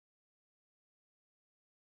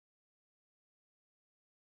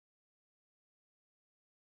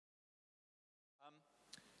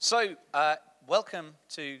So, welcome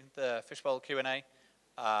to the Fishbowl Q&A.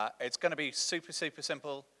 It's going to be super, super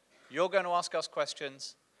simple. You're going to ask us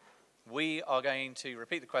questions. We are going to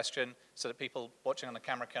repeat the question so that people watching on the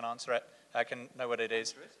camera can answer it, can know what it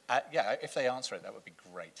is. Yeah, if they answer it, that would be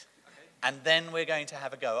great. Okay. And then we're going to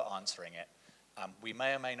have a go at answering it. We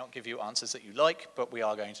may or may not give you answers that you like, but we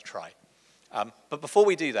are going to try. But before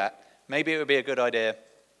we do that, maybe it would be a good idea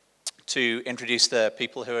to introduce the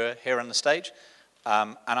people who are here on the stage.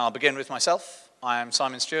 And I'll begin with myself. I'm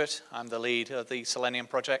Simon Stewart. I'm the lead of the Selenium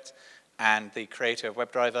project and the creator of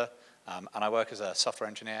WebDriver. And I work as a software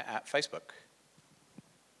engineer at Facebook.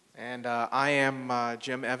 And I am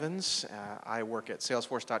Jim Evans. I work at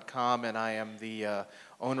Salesforce.com, and I am the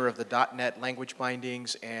owner of the .NET language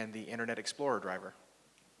bindings and the Internet Explorer driver.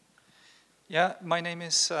 Yeah, my name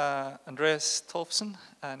is Andreas Tolfsen,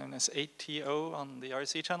 known as ATO on the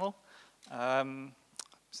RC channel.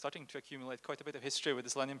 Starting to accumulate quite a bit of history with the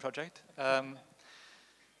Selenium project.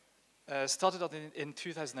 Started out in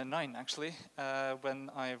 2009, actually, when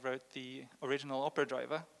I wrote the original Opera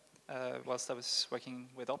driver whilst I was working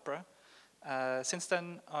with Opera. Since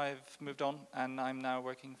then, I've moved on, and I'm now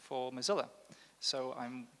working for Mozilla. So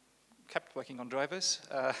I'm kept working on drivers.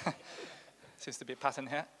 Seems to be a pattern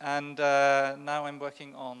here. And now I'm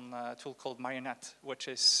working on a tool called Marionette, which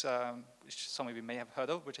some of you may have heard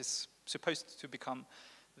of, which is supposed to become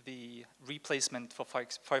the replacement for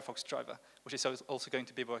Firefox driver, which is also going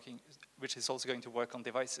to work on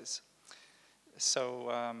devices.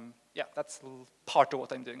 So yeah, that's part of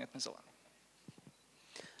what I'm doing at Mozilla.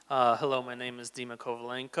 Hello, my name is Dima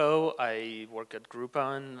Kovalenko. I work at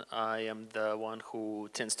Groupon. I am the one who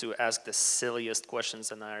tends to ask the silliest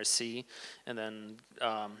questions in IRC, and then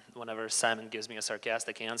whenever Simon gives me a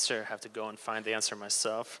sarcastic answer, I have to go and find the answer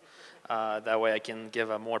myself. That way I can give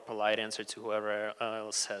a more polite answer to whoever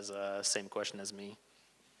else has the same question as me.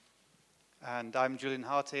 And I'm Julian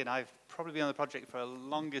Harty, and I've probably been on the project for the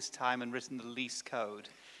longest time and written the least code.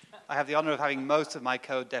 I have the honor of having most of my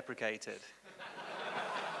code deprecated.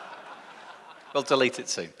 We'll delete it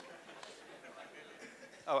soon.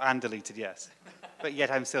 Oh, and deleted, yes. But yet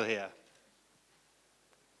I'm still here.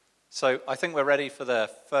 So I think we're ready for the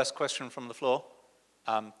first question from the floor.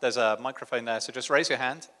 There's a microphone there, so just raise your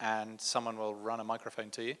hand, and someone will run a microphone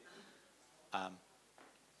to you.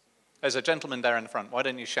 There's a gentleman there in the front. Why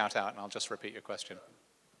don't you shout out, and I'll just repeat your question.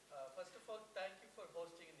 First of all, thank you for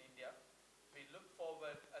hosting in India. We look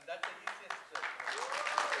forward, and that's the easiest.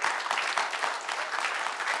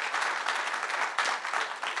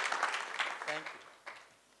 Thank you.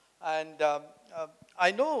 And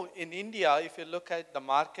I know in India, if you look at the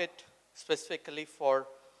market specifically for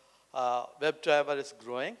WebDriver is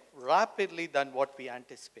growing rapidly than what we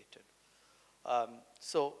anticipated.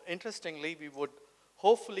 So interestingly, we would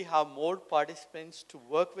hopefully have more participants to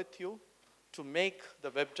work with you to make the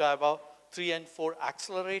WebDriver 3 and 4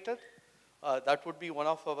 accelerated. That would be one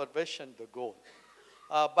of our vision, the goal.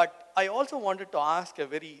 But I also wanted to ask a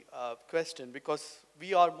very question, because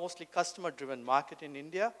we are mostly customer-driven market in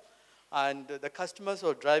India, and the customers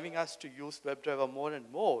are driving us to use WebDriver more and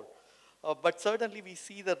more. But certainly we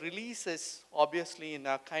see the releases obviously in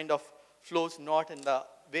a kind of flows not in the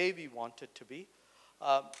way we want it to be.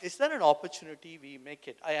 Is there an opportunity we make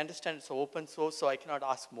it? I understand it's open source, so I cannot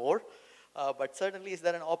ask more. But certainly, is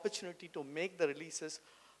there an opportunity to make the releases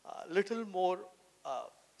a little more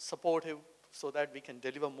supportive so that we can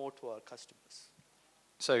deliver more to our customers?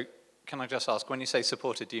 So can I just ask, when you say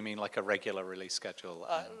supported, do you mean like a regular release schedule?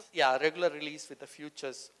 Yeah, regular release with the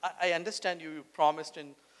futures. I understand you promised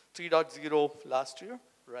in 3.0 last year,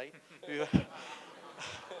 right?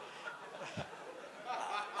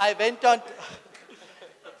 I went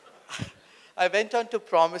on to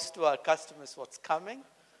promise to our customers what's coming,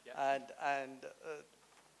 yeah. and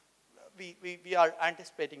we are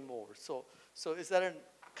anticipating more. So is there a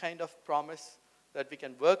kind of promise that we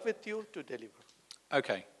can work with you to deliver?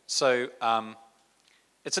 Okay, so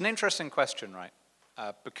it's an interesting question, right?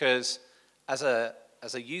 Because as a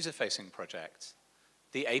user-facing project,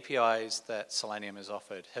 the APIs that Selenium has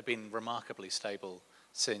offered have been remarkably stable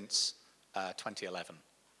since 2011,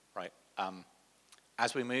 right?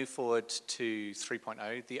 As we move forward to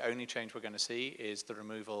 3.0, the only change we're going to see is the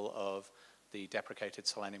removal of the deprecated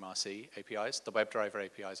Selenium RC APIs. The WebDriver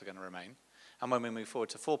APIs are going to remain. And when we move forward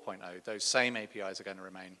to 4.0, those same APIs are going to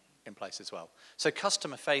remain in place as well. So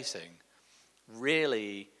customer-facing,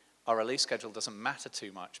 really, our release schedule doesn't matter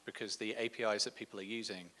too much, because the APIs that people are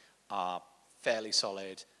using are fairly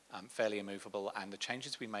solid, fairly immovable, and the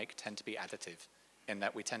changes we make tend to be additive, in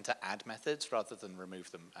that we tend to add methods rather than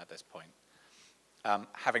remove them at this point.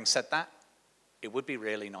 Having said that, it would be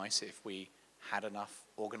really nice if we had enough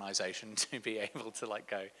organization to be able to like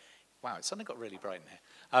go, wow, it's suddenly got really bright in here.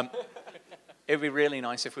 It would be really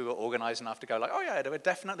nice if we were organized enough to go like, oh yeah, we're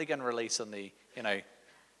definitely going to release on the,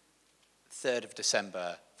 3rd of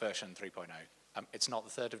December version 3.0. It's not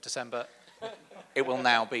the 3rd of December. It will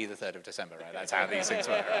now be the 3rd of December, right? That's how these things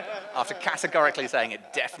work, right? After categorically saying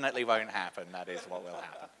it definitely won't happen, that is what will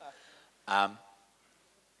happen.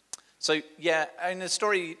 So yeah, and the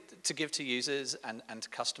story to give to users and to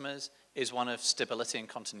customers is one of stability and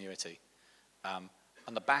continuity.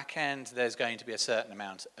 On the back end, there's going to be a certain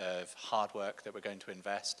amount of hard work that we're going to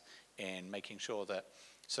invest in making sure that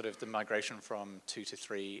sort of the migration from 2 to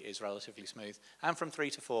 3 is relatively smooth, and from 3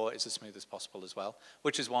 to 4 is as smooth as possible as well,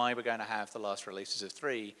 which is why we're going to have the last releases of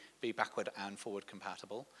 3 be backward and forward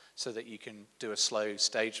compatible, so that you can do a slow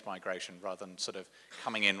staged migration rather than sort of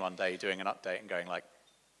coming in one day, doing an update and going like,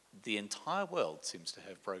 the entire world seems to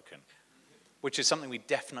have broken, which is something we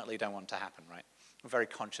definitely don't want to happen, right? We're very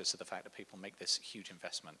conscious of the fact that people make this huge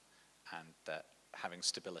investment and that having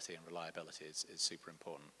stability and reliability is super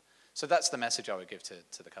important. So that's the message I would give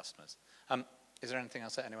to the customers. Is there anything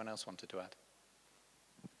else that anyone else wanted to add?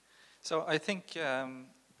 So I think,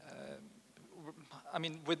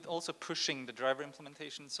 with also pushing the driver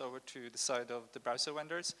implementations over to the side of the browser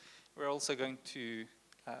vendors, we're also going to,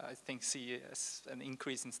 I think, see an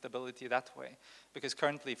increase in stability that way. Because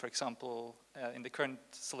currently, for example, in the current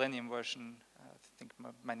Selenium version, I think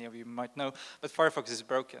many of you might know, but Firefox is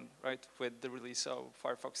broken, right, with the release of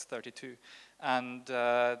Firefox 32. And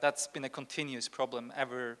that's been a continuous problem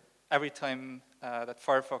every time that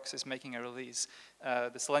Firefox is making a release.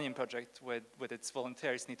 The Selenium project with its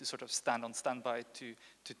volunteers need to sort of stand on standby to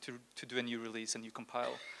do a new release, a new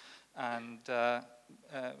compile. And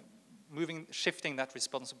shifting that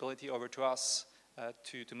responsibility over to us,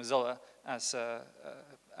 to Mozilla, as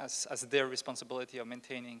their responsibility of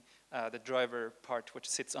maintaining the driver part, which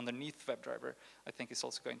sits underneath WebDriver, I think is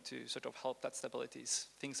also going to sort of help that stability.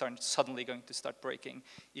 Things aren't suddenly going to start breaking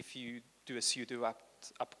if you do a sudo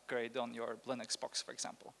apt upgrade on your Linux box, for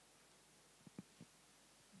example.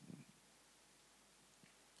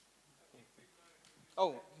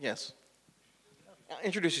 Oh, yes.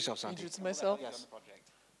 Introduce yourself, Santi. Introduce myself? Yes.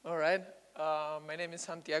 All right. My name is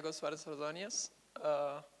Santiago Suarez Ordóñez.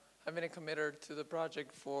 I've been a committer to the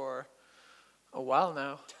project for a while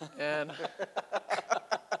now. And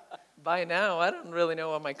by now, I don't really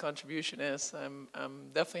know what my contribution is. I'm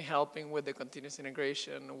definitely helping with the continuous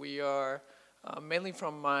integration. We are, mainly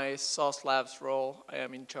from my Sauce Labs role, I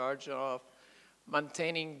am in charge of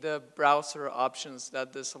maintaining the browser options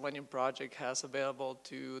that the Selenium project has available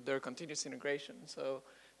to their continuous integration. So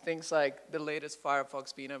things like the latest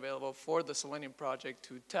Firefox being available for the Selenium project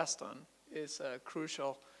to test on is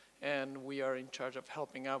crucial, and we are in charge of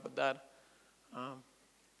helping out with that.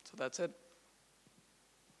 So that's it.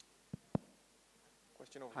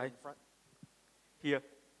 Question over Hi. here in front. Here.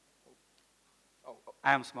 Oh,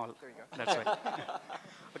 I am small. there you go. That's why.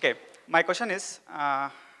 Okay. My question is,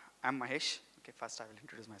 I'm Mahesh. Okay, first I will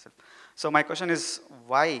introduce myself. So my question is,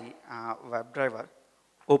 why WebDriver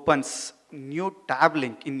opens new tab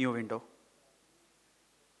link in new window?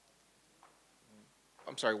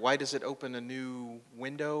 I'm sorry, why does it open a new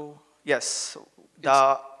window? Yes.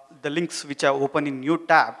 The links which are open in new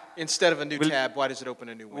tab, Instead of a new tab, why does it open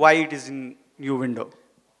a new window? why it is in new window?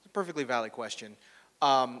 It's a perfectly valid question.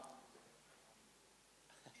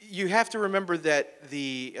 You have to remember that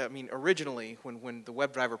originally, when the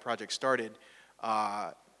WebDriver project started,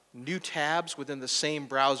 new tabs within the same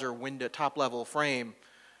browser window, top-level frame,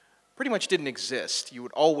 pretty much didn't exist. You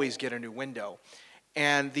would always get a new window.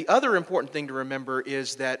 And the other important thing to remember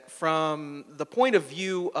is that from the point of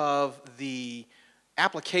view of the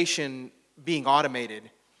application being automated,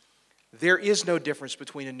 there is no difference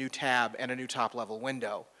between a new tab and a new top-level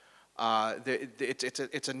window.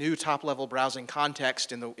 It's a new top-level browsing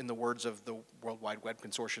context in the words of the World Wide Web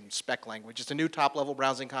Consortium spec language. It's a new top-level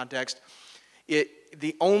browsing context.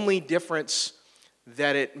 The only difference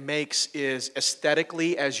that it makes is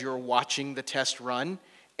aesthetically as you're watching the test run,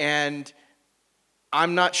 and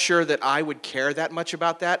I'm not sure that I would care that much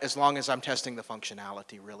about that as long as I'm testing the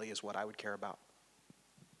functionality, really, is what I would care about.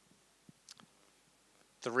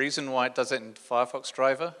 The reason why it does it in Firefox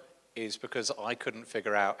driver is because I couldn't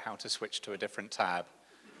figure out how to switch to a different tab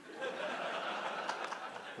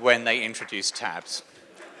when they introduced tabs.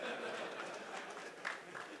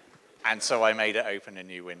 And so I made it open a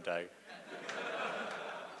new window.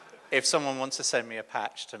 If someone wants to send me a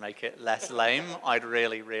patch to make it less lame, I'd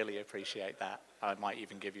really, really appreciate that. I might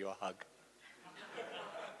even give you a hug.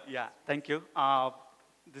 Yeah, thank you.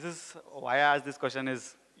 This is why I asked this question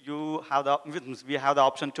is we have the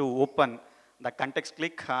option to open the context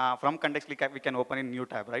click, from context click, we can open a new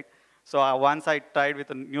tab, right? So once I tried with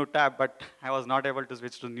a new tab, but I was not able to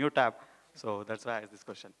switch to new tab. So that's why I asked this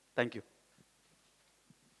question. Thank you.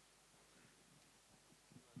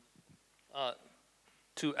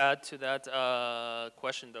 To add to that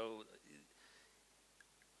question, though,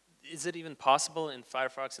 is it even possible in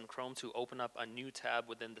Firefox and Chrome to open up a new tab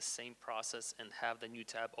within the same process and have the new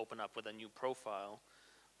tab open up with a new profile?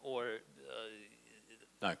 Or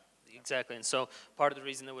No. Exactly, and so part of the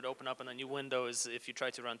reason it would open up in a new window is if you try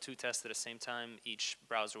to run two tests at the same time, each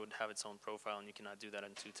browser would have its own profile, and you cannot do that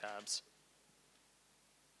in two tabs.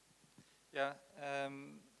 Yeah,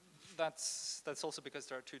 that's also because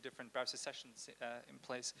there are two different browser sessions in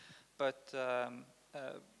place. But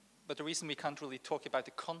the reason we can't really talk about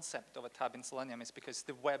the concept of a tab in Selenium is because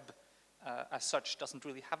the web as such doesn't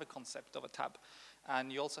really have a concept of a tab.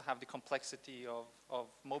 And you also have the complexity of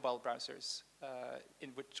mobile browsers,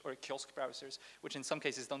 or kiosk browsers, which in some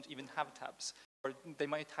cases don't even have tabs. Or they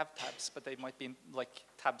might have tabs, but they might be like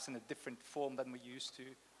tabs in a different form than we used to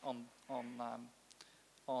on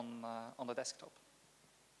the desktop.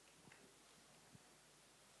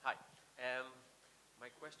 Hi. My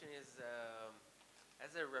question is,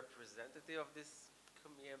 as a representative of this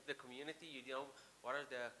the community, you know, what are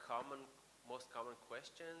the most common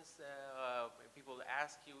questions people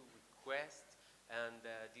ask you, request, and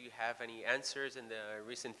do you have any answers in the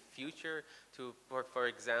recent future to, for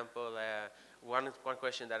example, one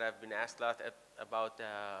question that I've been asked a lot about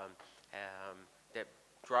the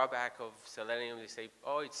drawback of Selenium. They say,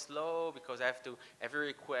 oh, it's slow because I have to, every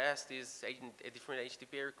request is a different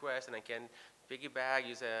HTTP request, and I can piggyback,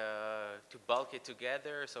 use to bulk it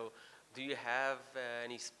together. So do you have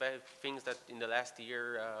any things that in the last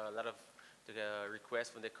year, a lot of requests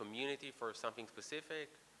from the community for something specific?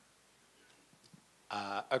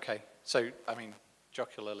 Okay, so I mean,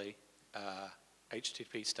 jocularly,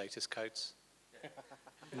 HTTP status codes,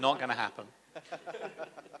 not going to happen.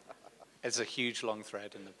 It's a huge long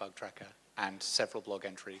thread in the bug tracker and several blog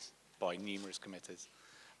entries by numerous committers.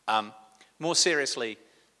 More seriously,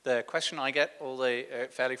 the question I get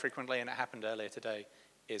fairly frequently, and it happened earlier today,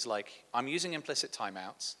 is like, I'm using implicit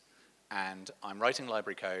timeouts, and I'm writing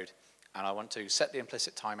library code, and I want to set the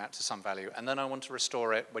implicit timeout to some value, and then I want to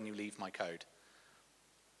restore it when you leave my code.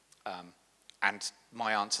 And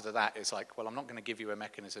my answer to that is like, well, I'm not going to give you a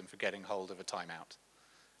mechanism for getting hold of a timeout.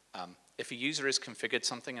 If a user has configured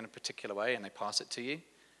something in a particular way and they pass it to you,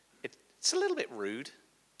 it's a little bit rude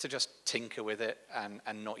to just tinker with it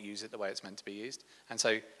and not use it the way it's meant to be used. And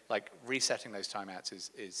so, like, resetting those timeouts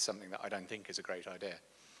is something that I don't think is a great idea.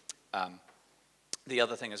 The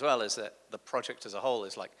other thing as well is that the project as a whole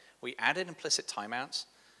is like, we added implicit timeouts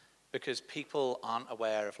because people aren't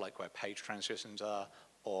aware of like where page transitions are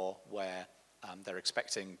or where they're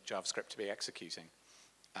expecting JavaScript to be executing.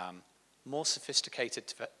 More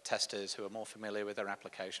sophisticated testers who are more familiar with their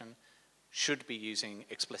application should be using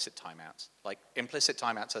explicit timeouts. Like, implicit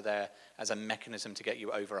timeouts are there as a mechanism to get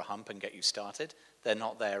you over a hump and get you started. They're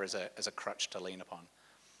not there as a crutch to lean upon.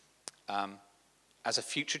 As a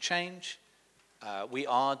future change, we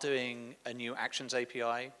are doing a new Actions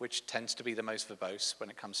API, which tends to be the most verbose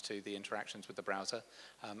when it comes to the interactions with the browser.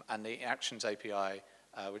 And the Actions API,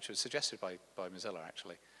 which was suggested by Mozilla,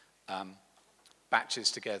 actually,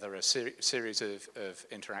 batches together a series of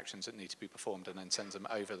interactions that need to be performed and then sends them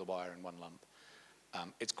over the wire in one lump.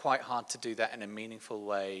 It's quite hard to do that in a meaningful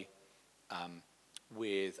way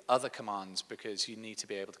with other commands because you need to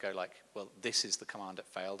be able to go like, well, this is the command it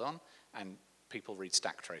failed on, and people read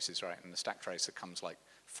stack traces, right? And the stack trace that comes like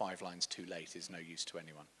 5 lines too late is no use to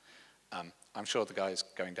anyone. I'm sure the guys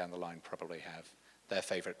going down the line probably have their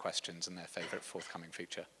favorite questions and their favorite forthcoming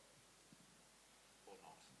feature.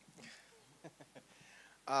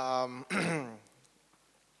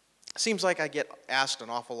 Seems like I get asked an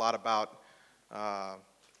awful lot about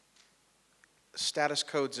status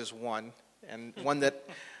codes is one, and one that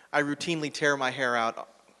I routinely tear my hair out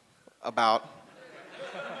about.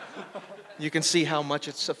 You can see how much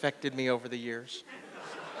it's affected me over the years.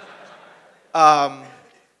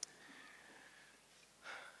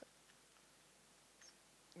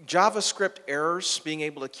 JavaScript errors, being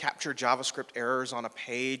able to capture JavaScript errors on a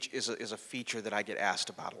page is a feature that I get asked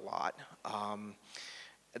about a lot.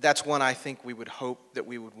 That's one I think we would hope that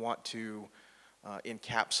we would want to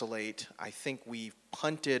encapsulate. I think we've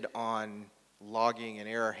punted on logging and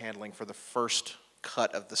error handling for the first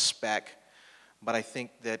cut of the spec, but I think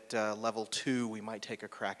that level 2 we might take a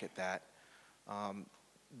crack at that.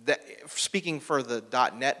 Speaking for the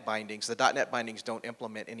 .NET bindings, the .NET bindings don't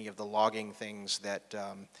implement any of the logging things that,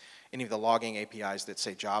 any of the logging APIs that,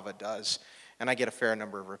 say, Java does. and I get a fair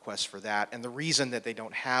number of requests for that. And the reason that they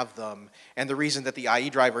don't have them, and the reason that the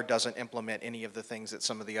IE driver doesn't implement any of the things that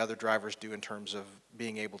some of the other drivers do in terms of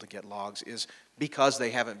being able to get logs, is because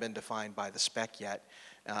they haven't been defined by the spec yet,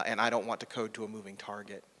 and I don't want to code to a moving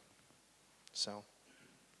target. So.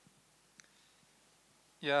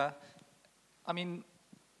 Yeah, I mean,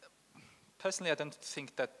 personally, I don't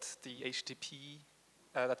think that the HTTP,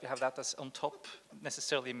 that we have that as on top,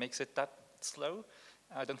 necessarily makes it that slow.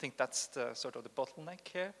 I don't think that's the sort of the bottleneck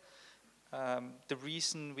here. The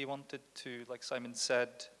reason we wanted to, like Simon said,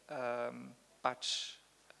 batch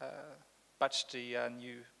the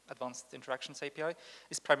new Advanced Interactions API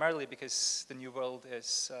is primarily because the new world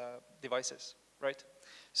is devices, right?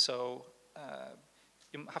 So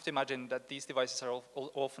you have to imagine that these devices are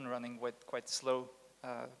all often running with quite slow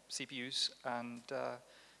CPUs, and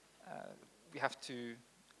we have to,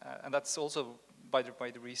 and that's also by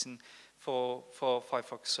the reason for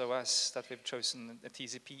Firefox OS that we've chosen a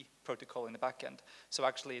TCP protocol in the backend. So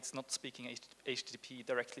actually, it's not speaking HTTP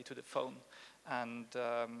directly to the phone, and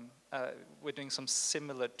we're doing some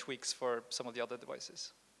similar tweaks for some of the other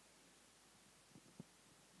devices.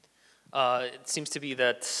 It seems to be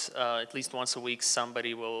that at least once a week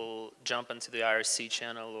somebody will jump into the IRC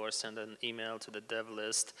channel or send an email to the dev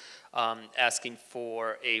list asking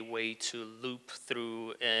for a way to loop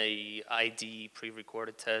through a ID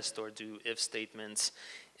pre-recorded test or do if statements.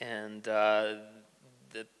 And the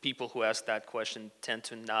people who ask that question tend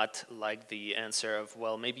to not like the answer of,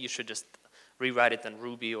 well, maybe you should just rewrite it in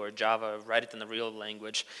Ruby or Java, write it in the real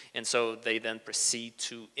language. And so they then proceed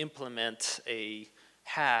to implement a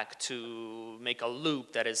hack to make a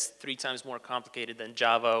loop that is 3 times more complicated than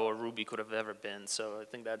Java or Ruby could have ever been. So I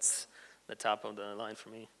think that's the top of the line for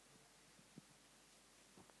me.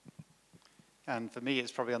 And for me,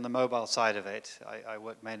 it's probably on the mobile side of it. I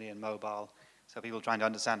work mainly in mobile, so people trying to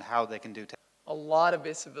understand how they can do a lot of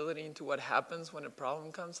visibility into what happens when a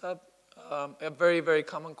problem comes up. A very, very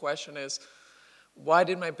common question is, why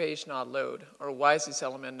did my page not load? Or why is this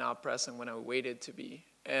element not present when I waited to be?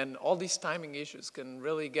 And all these timing issues can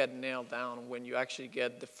really get nailed down when you actually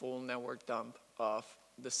get the full network dump of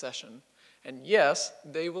the session. And yes,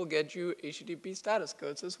 they will get you HTTP status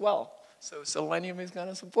codes as well. So Selenium is going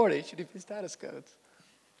to support HTTP status codes.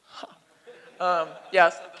 Yeah,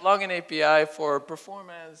 so the login API for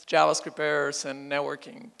performance, JavaScript errors, and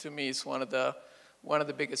networking, to me, is one of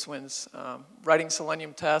the biggest wins. Writing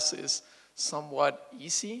Selenium tests is somewhat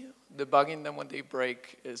easy. Debugging them when they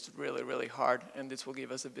break is really, really hard, and this will give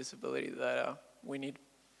us the visibility that we need.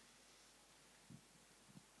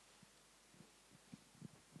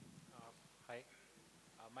 Hi,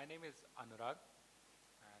 my name is Anurag,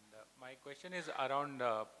 and my question is around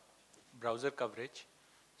browser coverage.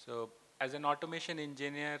 So as an automation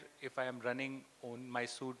engineer, if I am running my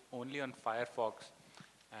suite only on Firefox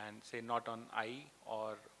and say not on IE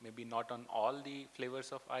or maybe not on all the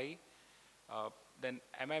flavors of IE, then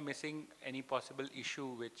am I missing any possible issue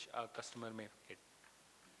which a customer may hit?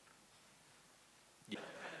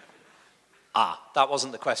 That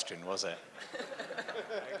wasn't the question, was it?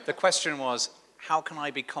 The question was, how can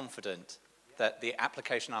I be confident that the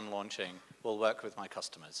application I'm launching will work with my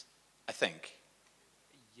customers? I think.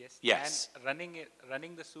 Yes. Yes. And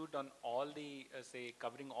running the suite on all the, say,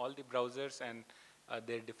 covering all the browsers and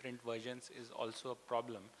their different versions is also a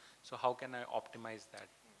problem. So how can I optimize that?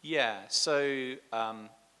 Yeah, so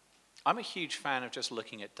I'm a huge fan of just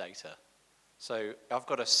looking at data. So I've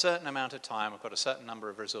got a certain amount of time, I've got a certain number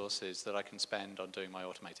of resources that I can spend on doing my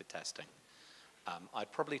automated testing.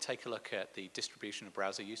 I'd probably take a look at the distribution of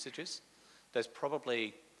browser usages. There's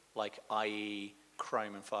probably like IE,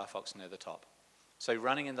 Chrome, and Firefox near the top. So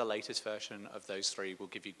running in the latest version of those 3 will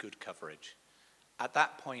give you good coverage. At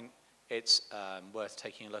that point, it's worth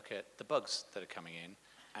taking a look at the bugs that are coming in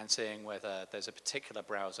and seeing whether there's a particular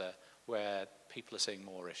browser where people are seeing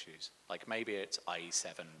more issues. Like maybe it's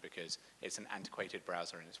IE7 because it's an antiquated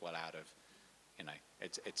browser and it's well out of,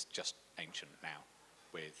 it's just ancient now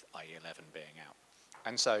with IE11 being out.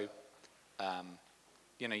 And so,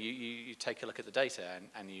 you take a look at the data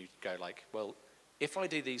and you go like, well, if I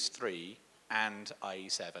do these 3 and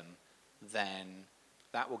IE7, then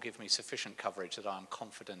that will give me sufficient coverage that I'm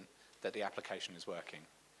confident that the application is working.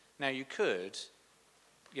 Now you could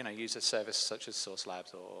use a service such as Source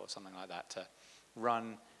Labs or something like that to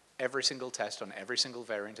run every single test on every single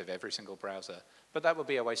variant of every single browser. But that would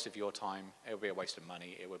be a waste of your time, it would be a waste of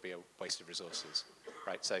money, it would be a waste of resources,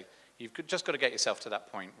 right? So you've just got to get yourself to that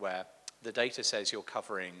point where the data says you're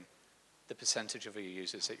covering the percentage of your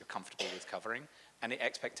users that you're comfortable with covering, and the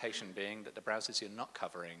expectation being that the browsers you're not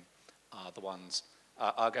covering are the ones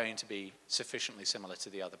are going to be sufficiently similar to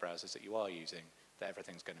the other browsers that you are using that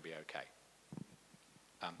everything's going to be okay.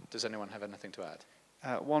 Does anyone have anything to add?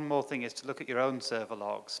 One more thing is to look at your own server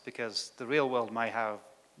logs, because the real world might have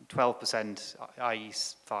 12%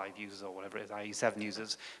 IE5 users or whatever it is, IE7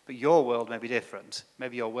 users, but your world may be different.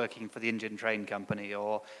 Maybe you're working for the Indian train company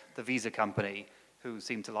or the visa company who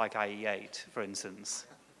seem to like IE8, for instance.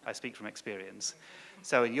 I speak from experience.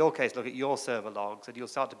 So in your case, look at your server logs and you'll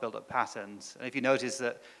start to build up patterns. And if you notice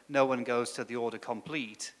that no one goes to the order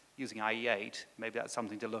complete using IE8, maybe that's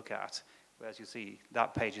something to look at. Whereas you see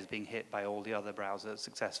that page is being hit by all the other browsers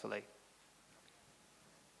successfully.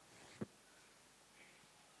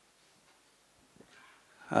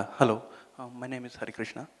 Hello, my name is Hari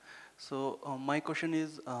Krishna. So my question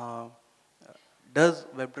is, does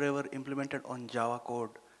WebDriver implemented on Java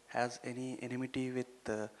code has any enmity with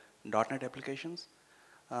 .NET applications?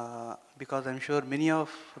 Because I'm sure many of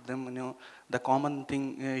them, the common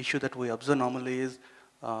issue that we observe normally is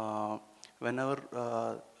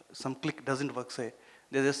whenever some click doesn't work, say,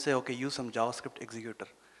 they just say, okay, use some JavaScript executor.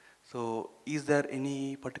 So is there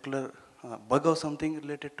any particular bug or something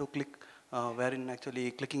related to click wherein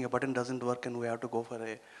actually clicking a button doesn't work and we have to go for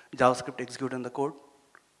a JavaScript execute in the code?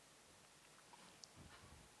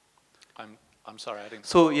 I'm sorry, I didn't.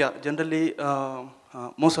 So yeah, generally,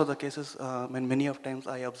 most of the cases, many of times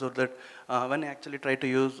I observe that when I actually try to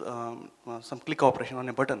use some click operation on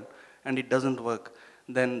a button and it doesn't work,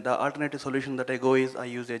 then the alternative solution that I go is I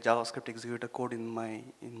use a JavaScript executor code in my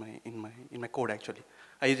code actually.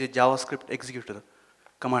 I use a JavaScript executor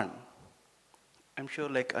command. I'm sure,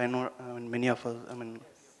 like I know, many of us.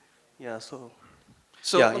 Yeah. So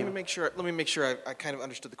yeah, let me make sure I kind of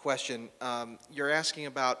understood the question. You're asking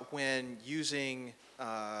about when using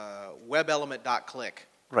webelement.click,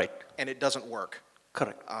 right? And it doesn't work.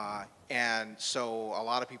 Correct. And so a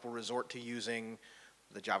lot of people resort to using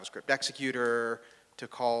the JavaScript executor to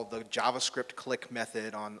call the JavaScript click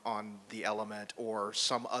method on the element or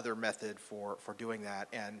some other method for doing that.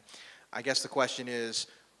 And I guess the question is,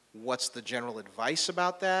 what's the general advice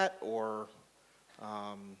about that, or?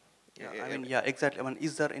 Yeah, exactly.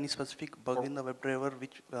 Is there any specific bug in the WebDriver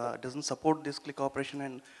which doesn't support this click operation,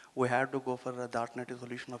 and we have to go for the alternative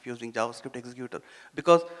solution of using JavaScript executor?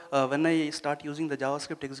 Because when I start using the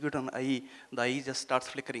JavaScript executor on IE, the IE just starts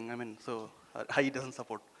flickering. So IE doesn't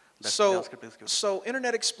support that JavaScript executor. So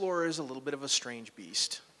Internet Explorer is a little bit of a strange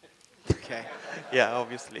beast. Okay. Yeah,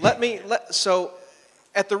 obviously. So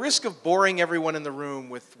at the risk of boring everyone in the room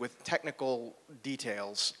with technical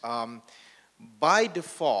details, by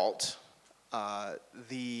default,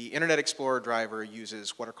 the Internet Explorer driver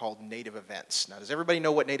uses what are called native events. Now, does everybody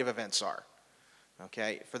know what native events are?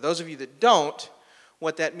 Okay. For those of you that don't,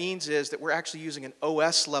 what that means is that we're actually using an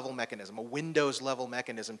OS level mechanism, a Windows level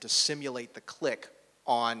mechanism to simulate the click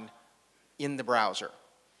in the browser,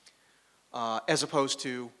 as opposed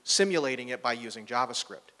to simulating it by using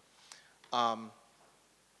JavaScript. Now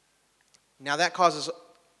that causes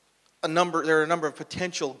there are a number of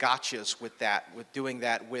potential gotchas with that, with doing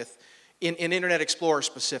that in Internet Explorer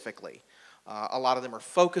specifically. A lot of them are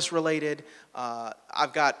focus related.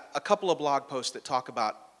 I've got a couple of blog posts that talk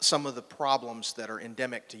about some of the problems that are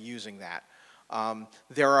endemic to using that.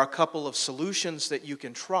 There are a couple of solutions that you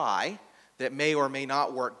can try that may or may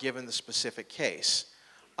not work given the specific case.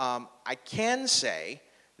 I can say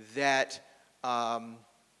that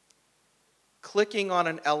clicking on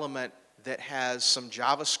an element that has some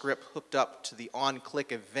JavaScript hooked up to the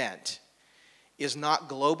on-click event is not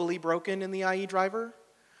globally broken in the IE driver.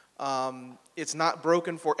 It's not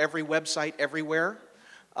broken for every website everywhere,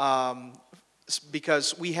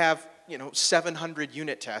 because we have 700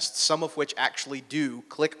 unit tests, some of which actually do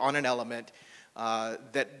click on an element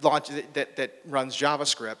that runs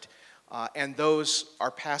JavaScript, and those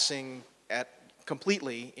are passing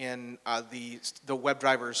completely in the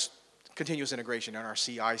WebDriver's continuous integration in our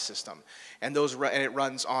CI system, and it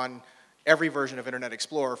runs on every version of Internet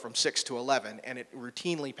Explorer from 6 to 11, and it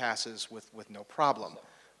routinely passes with no problem.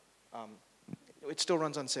 It still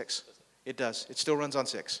runs on 6. It does. It still runs on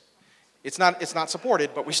 6. It's not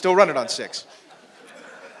supported, but we still run it on 6.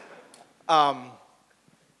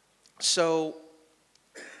 So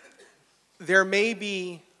there may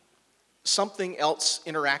be something else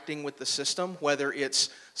interacting with the system, whether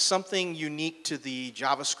it's something unique to the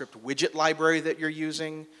JavaScript widget library that you're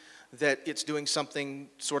using, that it's doing something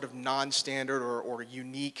sort of non-standard or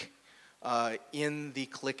unique in the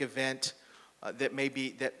click event that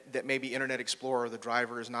maybe Internet Explorer, the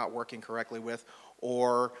driver, is not working correctly with,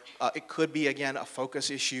 or it could be, again, a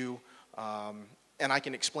focus issue, and I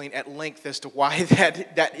can explain at length as to why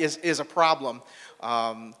that is a problem.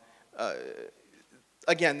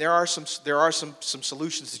 again, there are some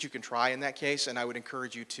solutions that you can try in that case, and I would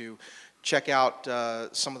encourage you to check out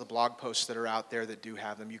some of the blog posts that are out there that do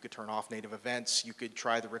have them. You could turn off native events. You could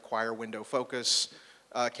try the require window focus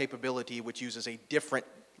capability, which uses a different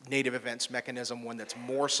native events mechanism, one that's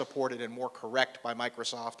more supported and more correct by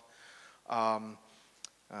Microsoft. But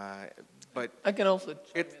I can also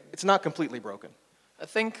it's not completely broken. I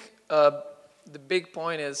think the big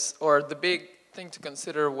point is, or the big thing to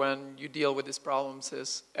consider when you deal with these problems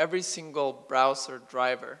is every single browser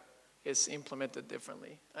driver is implemented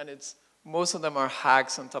differently. And most of them are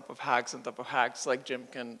hacks on top of hacks on top of hacks, like Jim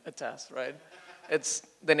can attest, right? It's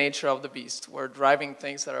the nature of the beast. We're driving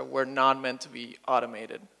things that were not meant to be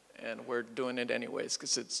automated, and we're doing it anyways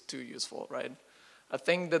because it's too useful, right? I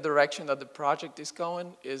think the direction that the project is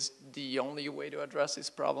going is the only way to address this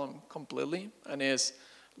problem completely, and is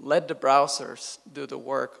let the browsers do the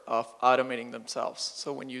work of automating themselves.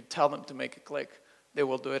 So when you tell them to make a click, they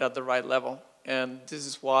will do it at the right level. And this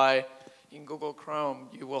is why in Google Chrome,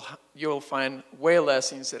 you will find way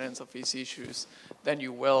less incidents of these issues than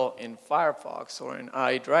you will in Firefox or in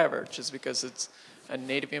iDriver, just because it's a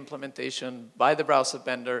native implementation by the browser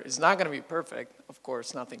vendor. It's not going to be perfect. Of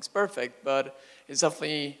course, nothing's perfect, but it's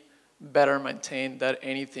definitely better maintained than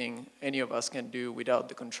anything any of us can do without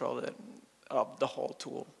the control of the whole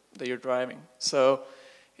tool that you're driving. So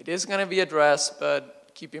it is going to be addressed, but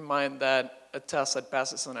keep in mind that a test that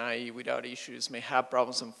passes on IE without issues may have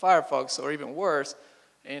problems in Firefox, or even worse,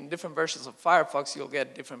 in different versions of Firefox, you'll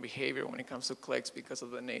get different behavior when it comes to clicks because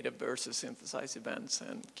of the native versus synthesized events,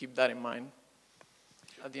 and keep that in mind.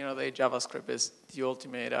 At the end of the day, JavaScript is the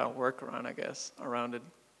ultimate workaround, I guess, around it.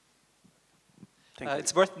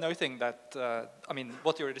 It's worth noting that,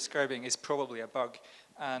 what you're describing is probably a bug.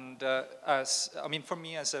 And for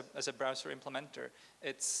me as a browser implementer,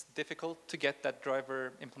 it's difficult to get that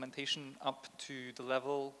driver implementation up to the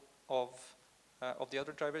level of the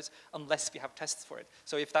other drivers unless we have tests for it.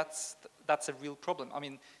 So if that's a real problem. I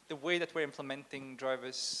mean, the way that we're implementing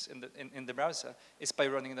drivers in the browser is by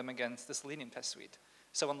running them against the Selenium test suite.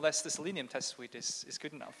 So unless the Selenium test suite is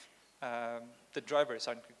good enough, the drivers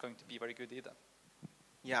aren't going to be very good either.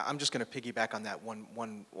 Yeah, I'm just going to piggyback on that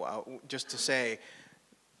one just to say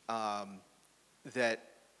that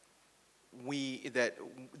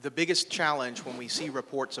the biggest challenge when we see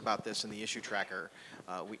reports about this in the issue tracker,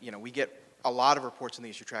 we get a lot of reports in the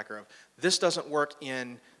issue tracker of this doesn't work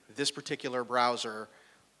in this particular browser,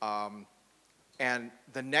 and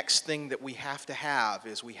the next thing that we have to have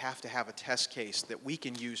is we have to have a test case that we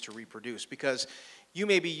can use to reproduce, because you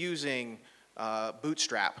may be using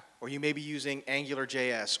Bootstrap, or you may be using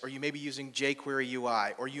AngularJS, or you may be using jQuery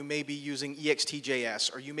UI, or you may be using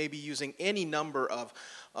EXTJS, or you may be using any number of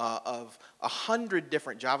 100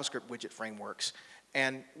 different JavaScript widget frameworks.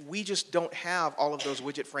 And we just don't have all of those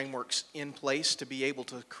widget frameworks in place to be able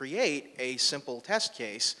to create a simple test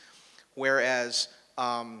case, whereas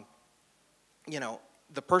the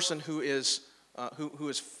person who has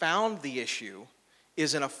found the issue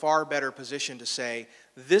is in a far better position to say,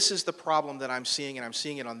 this is the problem that I'm seeing, and I'm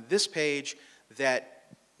seeing it on this page that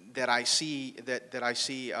I see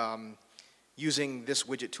using this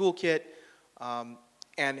widget toolkit,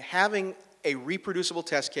 and having a reproducible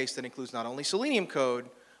test case that includes not only Selenium code,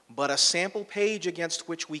 but a sample page against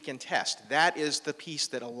which we can test. That is the piece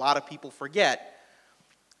that a lot of people forget.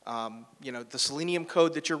 The Selenium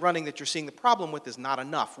code that you're running, that you're seeing the problem with, is not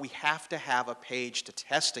enough. We have to have a page to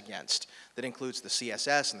test against that includes the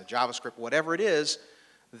CSS and the JavaScript, whatever it is,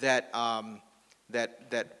 to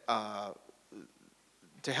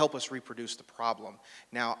help us reproduce the problem.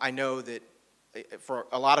 Now, I know that for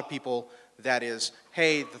a lot of people, that is,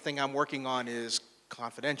 hey, the thing I'm working on is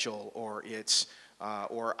confidential, or it's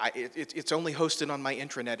only hosted on my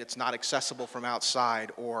intranet, it's not accessible from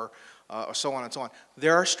outside, or so on and so on.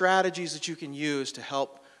 There are strategies that you can use to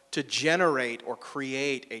help to generate or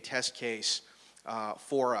create a test case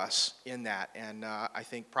for us in that. And I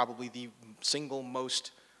think probably the single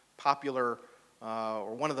most popular,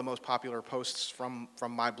 or one of the most popular posts from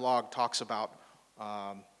my blog talks about,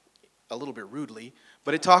 a little bit rudely,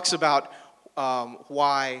 but it talks about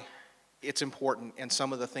why it's important and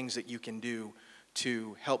some of the things that you can do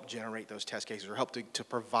to help generate those test cases, or help to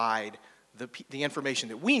provide the information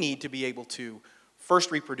that we need to be able to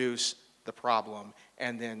first reproduce the problem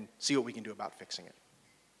and then see what we can do about fixing it.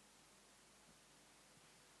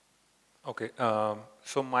 Okay,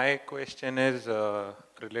 so my question is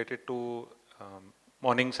related to,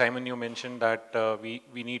 morning Simon, you mentioned that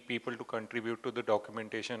we need people to contribute to the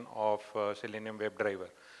documentation of Selenium WebDriver.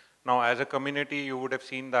 Now, as a community, you would have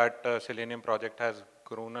seen that Selenium project has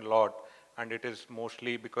grown a lot, and it is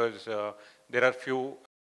mostly because there are few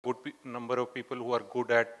good number of people who are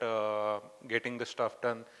good at getting the stuff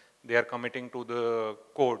done. They are committing to the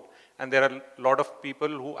code, and there are a lot of people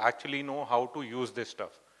who actually know how to use this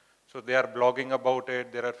stuff. So they are blogging about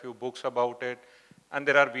it, there are few books about it, and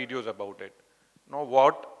there are videos about it. Now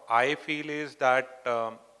what I feel is that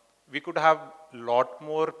we could have a lot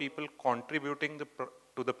more people contributing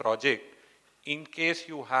to the project in case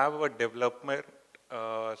you have a development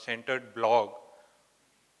centered blog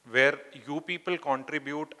where you people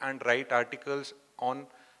contribute and write articles on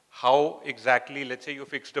how exactly, let's say you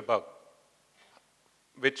fixed a bug,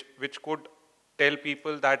 which could tell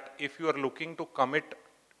people that if you are looking to commit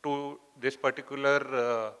to this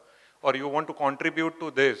particular, or you want to contribute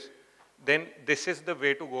to this, then this is the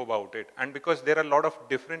way to go about it. And because there are a lot of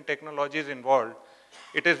different technologies involved,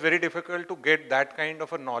 it is very difficult to get that kind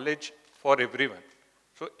of a knowledge for everyone.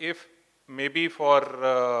 So if maybe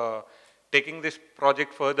for taking this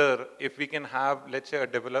project further, if we can have, let's say, a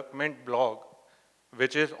development blog,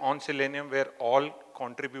 which is on Selenium, where all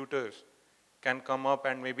contributors can come up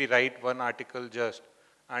and maybe write one article just,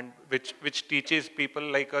 and which teaches people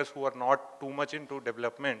like us who are not too much into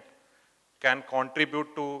development, can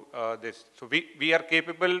contribute to this. So we are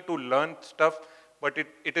capable to learn stuff, but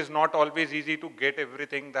it is not always easy to get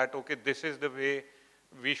everything that, okay, this is the way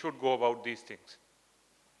we should go about these things.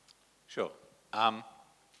 Sure.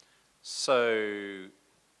 So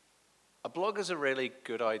a blog is a really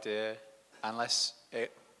good idea unless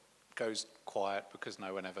it goes quiet because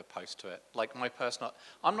no one ever posts to it. Like I'm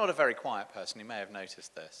not a very quiet person, you may have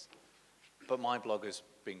noticed this, but my blog has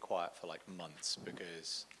been quiet for like months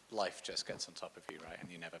because life just gets on top of you, right, and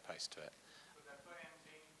you never post to it. So that's why I'm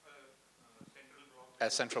saying central blog. A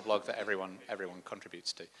central blog that everyone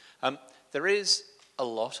contributes to. There is a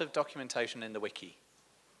lot of documentation in the wiki.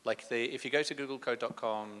 Like if you go to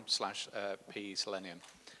googlecode.com/p Selenium,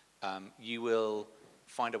 you will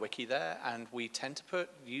find a wiki there, and we tend to put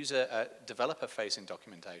developer-facing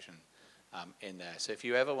documentation in there. So if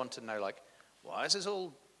you ever want to know, like, why is this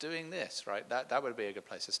all doing this, right? That would be a good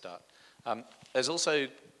place to start. There's also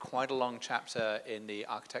quite a long chapter in the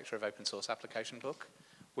Architecture of Open Source Application book,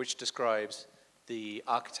 which describes the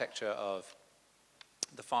architecture of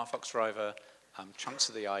the Firefox driver, chunks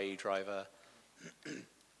of the IE driver,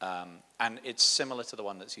 and it's similar to the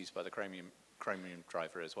one that's used by the Chromium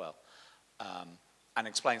driver as well, and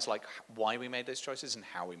explains like why we made those choices and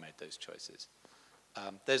how we made those choices.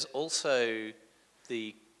 There's also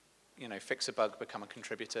the fix a bug, become a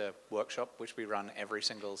contributor workshop, which we run every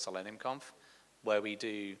single Selenium Conf, where we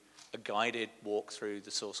do a guided walk through the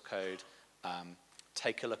source code,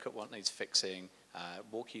 take a look at what needs fixing,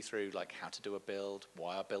 walk you through like how to do a build,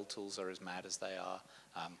 why our build tools are as mad as they are,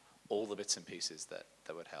 all the bits and pieces that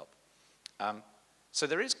would help. So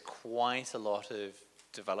there is quite a lot of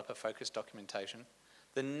developer-focused documentation.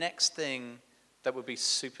 The next thing that would be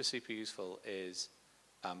super, super useful is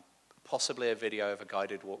possibly a video of a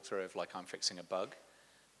guided walkthrough of like I'm fixing a bug,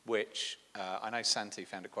 which I know Santi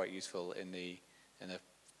found it quite useful in the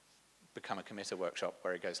Become a Committer workshop,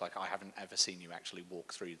 where he goes like, I haven't ever seen you actually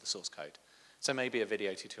walk through the source code. So maybe a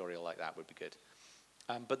video tutorial like that would be good.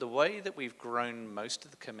 But the way that we've grown most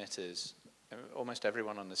of the committers, almost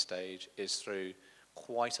everyone on the stage, is through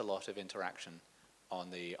quite a lot of interaction on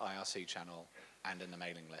the IRC channel and in the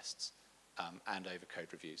mailing lists, and over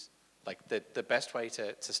code reviews. Like the best way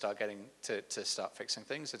to start start fixing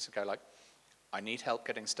things is to go like, I need help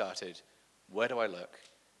getting started, where do I look?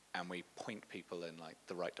 And we point people in like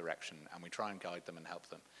the right direction, and we try and guide them and help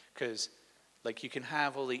them. Because like you can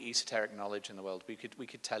have all the esoteric knowledge in the world, we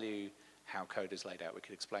could tell you how code is laid out, we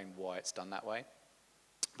could explain why it's done that way,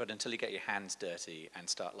 but until you get your hands dirty and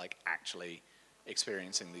start like actually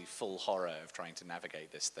experiencing the full horror of trying to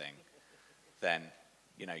navigate this thing, then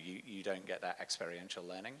you don't get that experiential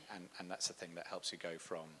learning, and that's the thing that helps you go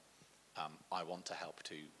from I want to help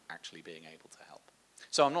to actually being able to help.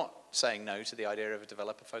 So I'm not saying no to the idea of a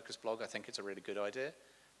developer-focused blog. I think it's a really good idea,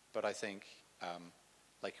 but I think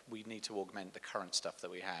like we need to augment the current stuff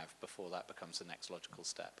that we have before that becomes the next logical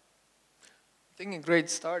step. I think a great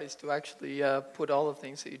start is to actually put all the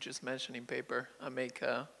things that you just mentioned in paper.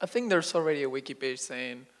 I think there's already a wiki page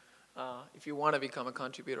saying, if you want to become a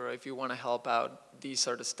contributor, or if you want to help out, these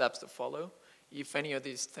are the steps to follow. If any of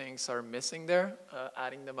these things are missing there,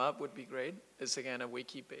 adding them up would be great. It's again a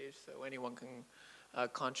wiki page, so anyone can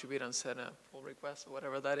contribute and send a pull request or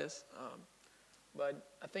whatever that is. But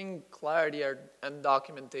I think clarity and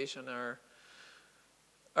documentation are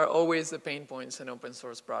always the pain points in open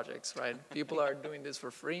source projects, right? People are doing this for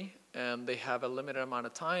free, and they have a limited amount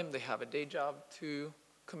of time. They have a day job to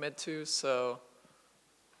commit to, so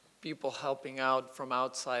people helping out from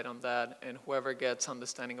outside on that, and whoever gets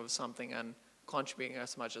understanding of something and contributing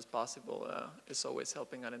as much as possible is always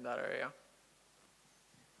helping out in that area.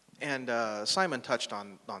 And Simon touched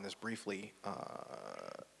on this briefly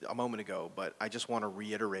a moment ago, but I just want to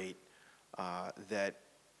reiterate that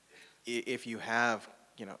if you have,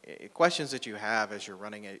 questions that you have as you're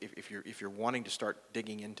running it, if you're wanting to start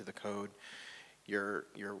digging into the code, you're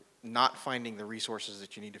not finding the resources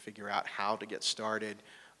that you need to figure out how to get started,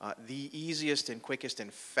 the easiest and quickest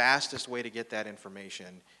and fastest way to get that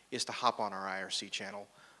information is to hop on our IRC channel.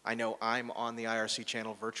 I know I'm on the IRC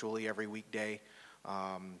channel virtually every weekday.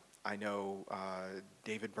 I know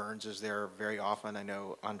David Burns is there very often. I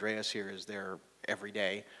know Andreas here is there every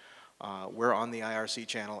day. We're on the IRC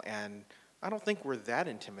channel, and I don't think we're that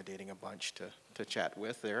intimidating a bunch to chat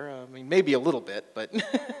with there. I mean, maybe a little bit, but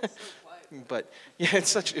but yeah,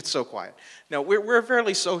 it's so quiet. No, we're a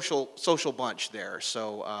fairly social bunch there,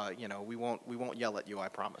 so we won't yell at you, I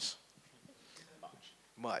promise.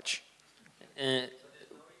 Much.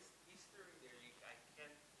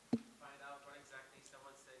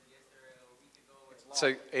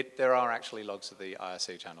 So there are actually logs of the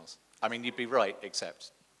IRC channels. I mean, you'd be right,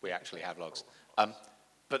 except we actually have logs.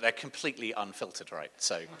 But they're completely unfiltered, right?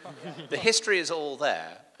 So the history is all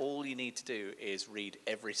there. All you need to do is read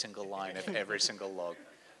every single line of every single log.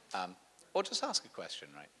 Or just ask a question,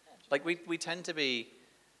 right? Like, we tend to be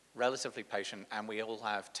relatively patient, and we all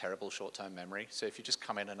have terrible short-term memory. So if you just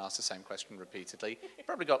come in and ask the same question repeatedly, you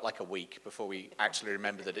probably got like a week before we actually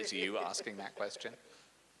remember that it's you asking that question.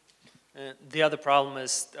 The other problem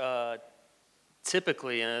is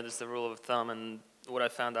typically, and it's the rule of thumb, and what I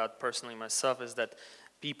found out personally myself is that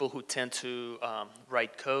people who tend to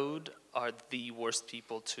write code are the worst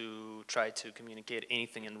people to try to communicate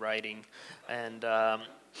anything in writing, and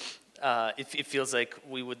it feels like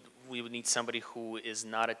we would need somebody who is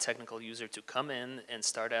not a technical user to come in and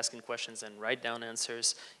start asking questions and write down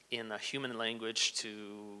answers in a human language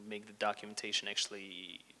to make the documentation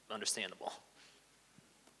actually understandable.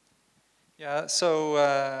 Yeah, so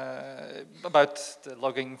about the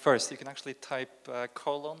logging first, you can actually type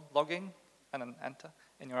 :logging and then enter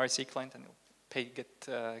in your IRC client, and you'll get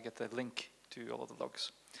the link to all of the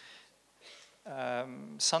logs.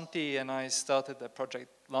 Santi and I started a project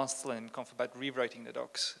last Selenium Conf about rewriting the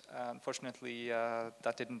docs. Unfortunately,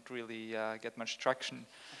 that didn't really get much traction.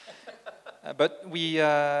 But we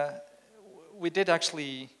did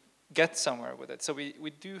actually get somewhere with it. So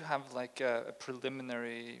we do have like a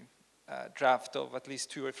preliminary draft of at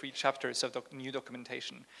least 2 or 3 chapters of new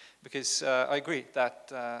documentation, because I agree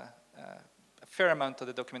that a fair amount of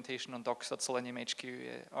the documentation on docs.selenium HQ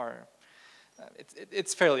are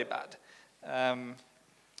it's fairly bad.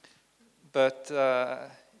 But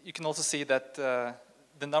you can also see that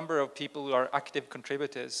the number of people who are active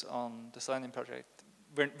contributors on the Selenium project,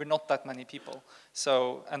 we're not that many people.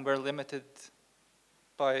 So, and we're limited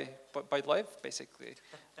by life, basically.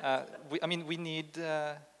 I mean, we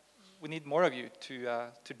need more of you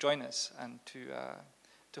to join us and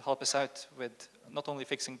to help us out with not only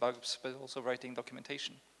fixing bugs, but also writing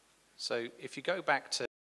documentation. So if you go back to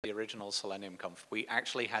the original Selenium Conf, we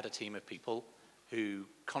actually had a team of people who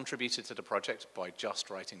contributed to the project by just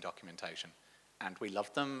writing documentation. And we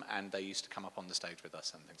loved them, and they used to come up on the stage with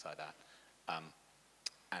us and things like that.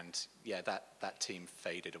 And yeah, that team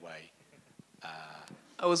faded away.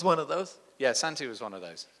 I was one of those. Yeah, Santi was one of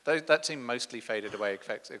those. That team mostly faded away,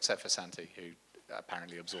 except for Santi, who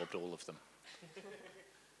apparently absorbed all of them.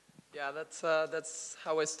 Yeah, that's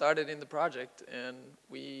how I started in the project, and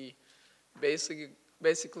we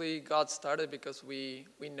basically got started because we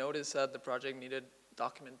noticed that the project needed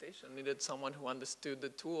documentation, needed someone who understood the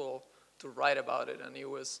tool to write about it, and it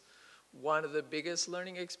was one of the biggest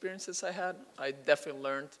learning experiences I had. I definitely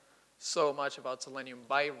learned so much about Selenium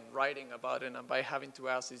by writing about it and by having to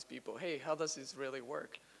ask these people, hey, how does this really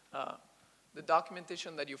work? The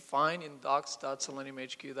documentation that you find in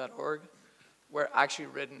docs.seleniumhq.org were actually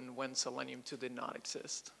written when Selenium 2 did not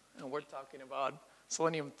exist. And we're talking about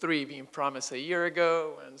Selenium 3 being promised a year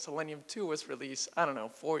ago, and Selenium 2 was released, I don't know,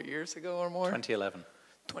 4 years ago or more? 2011.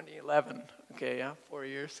 2011, okay, yeah, 4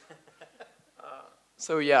 years.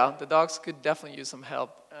 So yeah, the docs could definitely use some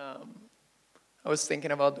help. I was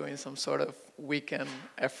thinking about doing some sort of weekend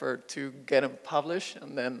effort to get them published,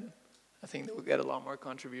 and then I think they would get a lot more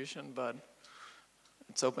contribution, but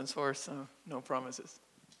it's open source, so no promises.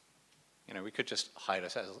 You know, we could just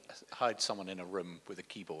hide someone in a room with a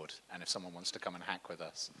keyboard, and if someone wants to come and hack with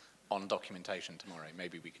us on documentation tomorrow,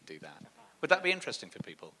 maybe we could do that. Would that be interesting for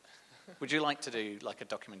people? Would you like to do like a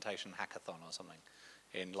documentation hackathon or something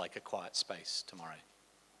in like a quiet space tomorrow?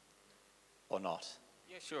 Or not?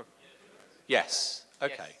 Yeah, sure. Yes.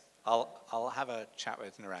 Okay. Yes. I'll have a chat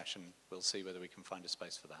with Naresh and we'll see whether we can find a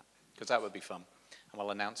space for that, because that would be fun. And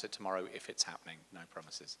we'll announce it tomorrow if it's happening. No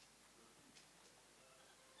promises.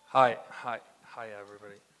 Hi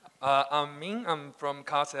everybody. I'm Ming. I'm from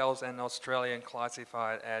Car Sales, an Australian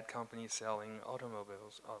classified ad company selling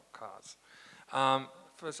automobiles of cars.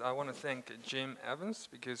 First, I want to thank Jim Evans,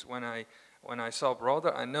 because when I saw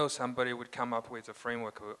Brother, I know somebody would come up with a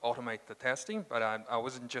framework to automate the testing, but I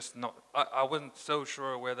wasn't so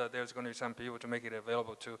sure whether there's going to be some people to make it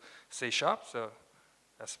available to C#, so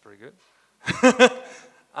that's pretty good.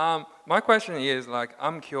 My question is, like,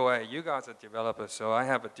 I'm QA, you guys are developers, so I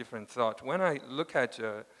have a different thought. When I look at,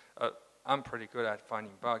 I'm pretty good at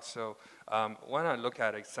finding bugs, so when I look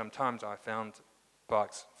at it, sometimes I found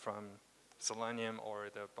bugs from Selenium or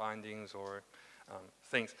the bindings or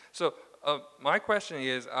things. So my question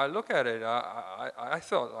is, I look at it, I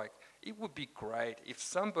thought, like, it would be great if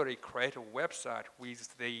somebody create a website with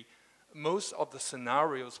most of the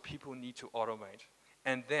scenarios people need to automate,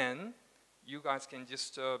 and then you guys can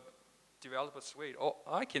just develop a suite, or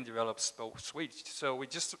I can develop a suite. So we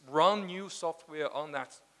just run new software on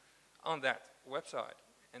that website.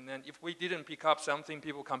 And then if we didn't pick up something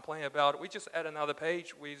people complain about, we just add another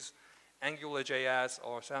page with AngularJS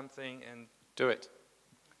or something and do it.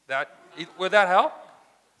 Would that help?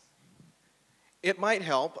 It might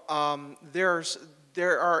help. There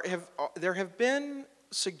have been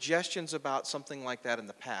suggestions about something like that in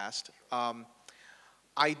the past.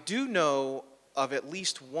 I do know of at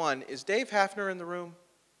least one. Is Dave Hafner in the room?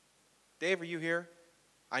 Dave, are you here?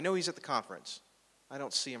 I know he's at the conference. I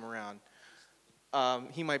don't see him around.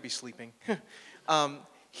 He might be sleeping.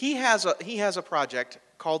 He has a project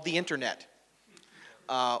called the Internet,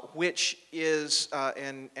 which is,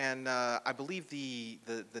 I believe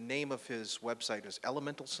the name of his website is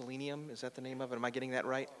Elemental Selenium. Is that the name of it? Am I getting that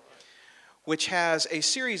right? Which has a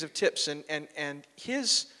series of tips, and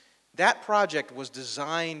that project was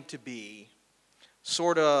designed to be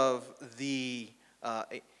sort of the,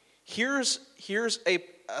 here's a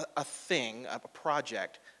thing, a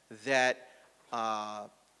project that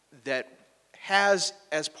has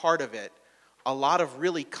as part of it a lot of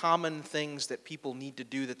really common things that people need to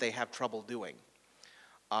do that they have trouble doing.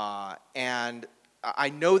 And I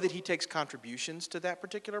know that he takes contributions to that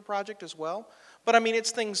particular project as well, but I mean,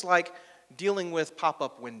 it's things like dealing with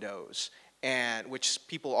pop-up windows, and which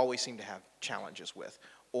people always seem to have challenges with,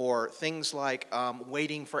 or things like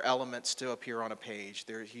waiting for elements to appear on a page.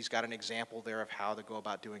 He's got an example there of how to go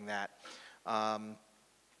about doing that. I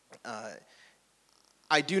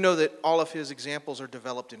do know that all of his examples are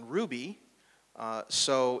developed in Ruby,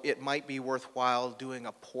 so it might be worthwhile doing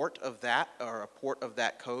a port of that, or a port of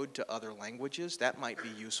that code to other languages. That might be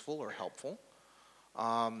useful or helpful.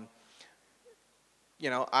 You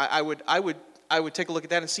know, I would take a look at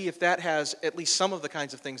that and see if that has at least some of the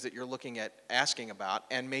kinds of things that you're looking at asking about,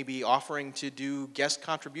 and maybe offering to do guest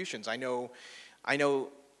contributions. I know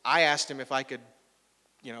I asked him if I could,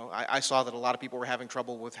 you know, I saw that a lot of people were having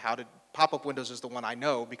trouble with how to, pop-up windows is the one I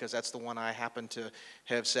know, because that's the one I happen to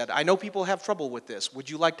have said, I know people have trouble with this. Would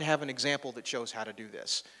you like to have an example that shows how to do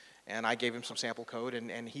this? And I gave him some sample code,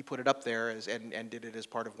 and he put it up there and did it as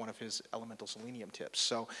part of one of his Elemental Selenium tips.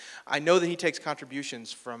 So I know that he takes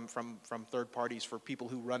contributions from third parties for people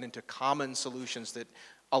who run into common solutions that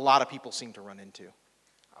a lot of people seem to run into.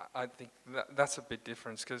 I think that's a big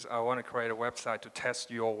difference, because I want to create a website to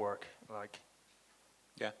test your work, like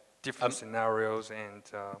different scenarios. And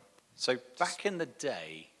so back in the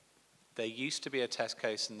day, there used to be a test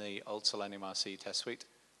case in the old Selenium RC test suite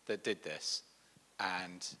that did this,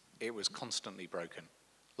 and it was constantly broken.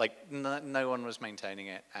 Like, no one was maintaining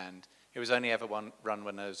it, and it was only ever run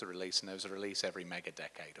when there was a release, and there was a release every mega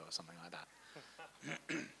decade or something like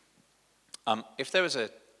that. If there was a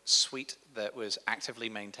suite that was actively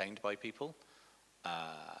maintained by people,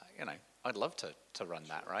 you know, I'd love to run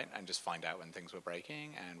that, right? And just find out when things were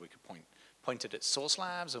breaking, and we could point it at source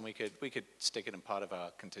labs, and we could stick it in part of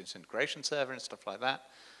our continuous integration server and stuff like that.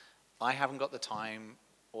 I haven't got the time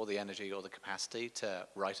or the energy or the capacity to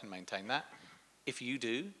write and maintain that. If you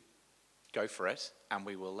do, go for it, and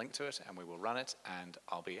we will link to it, and we will run it, and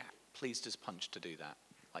I'll be pleased as punch to do that.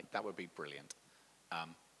 Like, that would be brilliant.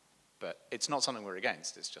 But it's not something we're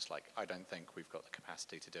against. It's just like, I don't think we've got the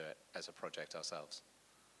capacity to do it as a project ourselves.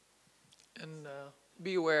 And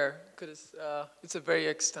be aware, because it's a very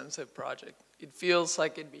extensive project. It feels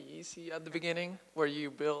like it'd be easy at the beginning, where you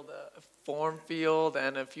build a form field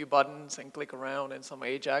and a few buttons and click around and some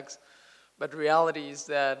Ajax. But the reality is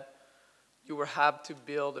that you will have to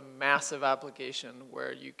build a massive application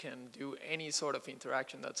where you can do any sort of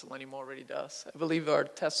interaction that Selenium already does. I believe our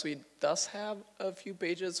test suite does have a few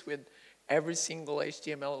pages with every single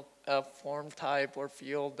HTML form type or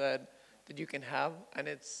field that you can have, and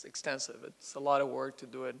it's extensive. It's a lot of work to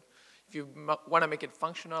do it. If you want to make it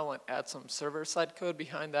functional and add some server-side code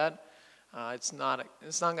behind that, it's not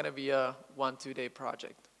going to be a 1-2 day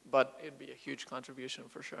project, but it'd be a huge contribution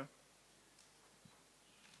for sure.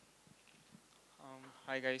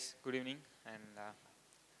 Hi guys, good evening. And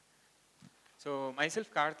so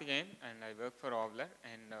myself Karthikeyan, and I work for Ovler.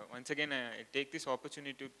 And once again, I take this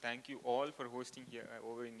opportunity to thank you all for hosting here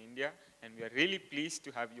over in India. And we are really pleased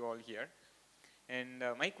to have you all here. And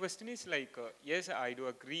my question is like, yes, I do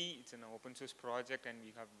agree it's an open source project and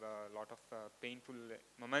we have a lot of painful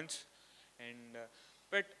moments. And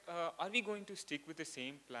but are we going to stick with the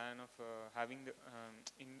same plan of having the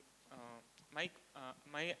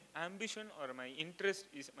my ambition or my interest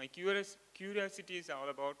is, my curiosity is all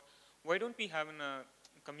about, why don't we have a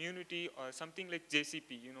community or something like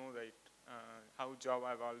JCP, you know, right, how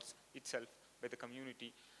Java evolves itself by the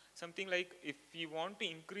community. Something like, if we want to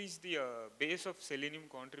increase the base of Selenium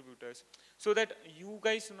contributors, so that you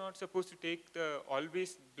guys are not supposed to take the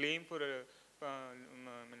always blame for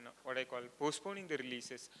what I call postponing the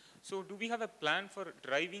releases. So do we have a plan for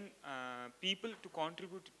driving people to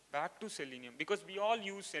contribute back to Selenium? Because we all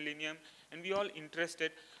use Selenium and we all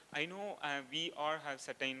interested. I know we all have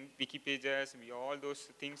certain wiki pages, all those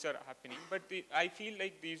things are happening, but I feel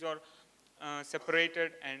like these are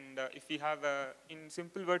separated, and if we have, in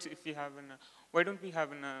simple words, if we have why don't we have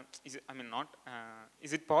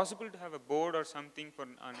is it possible to have a board or something for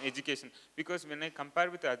an education? Because when I compare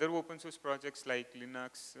with other open source projects like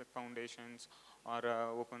Linux Foundations or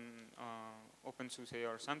OpenSUSE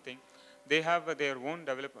or something, they have their own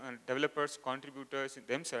developers, contributors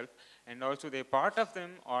themselves, and also they part of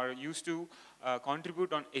them are used to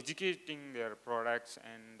contribute on educating their products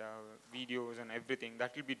and videos and everything.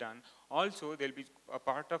 That will be done. Also, they'll be a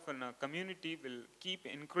part of a community, will keep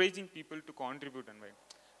encouraging people to contribute and way.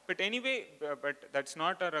 But anyway, but that's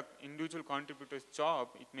not our individual contributor's job.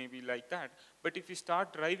 It may be like that. But if you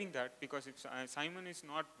start driving that, because if Simon is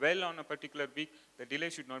not well on a particular week, the delay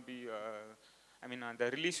should not be, the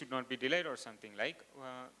release should not be delayed or something like.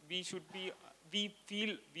 We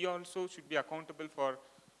feel we also should be accountable for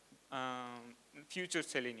future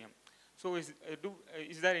Selenium. So is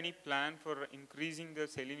there any plan for increasing the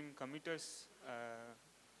Selenium committers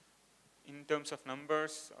in terms of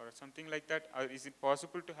numbers or something like that? Or is it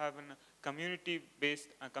possible to have a community-based,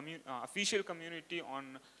 official community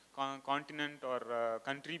on continent or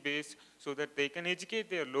country-based, so that they can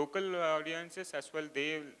educate their local audiences as well?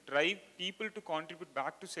 They drive people to contribute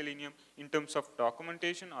back to Selenium in terms of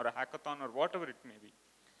documentation or a hackathon or whatever it may be.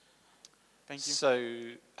 Thank you.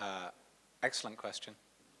 So, excellent question.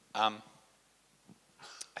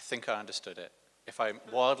 I think I understood it. If I'm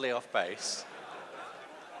wildly off base,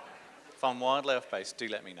 do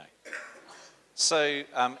let me know. So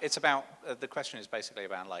it's about, the question is basically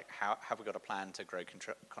about like, how have we got a plan to grow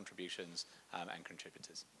contributions and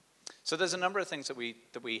contributors? So there's a number of things that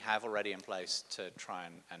we have already in place to try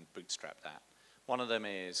and bootstrap that. One of them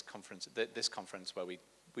is this conference where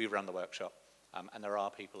we run the workshop, and there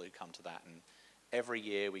are people who come to that, and every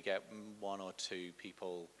year we get 1 or 2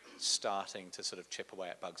 people starting to sort of chip away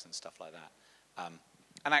at bugs and stuff like that.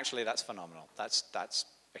 And actually that's phenomenal. That's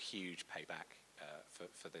a huge payback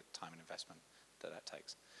for the time and investment that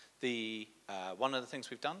takes. One of the things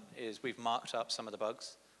we've done is we've marked up some of the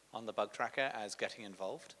bugs on the bug tracker as getting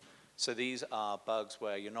involved. So these are bugs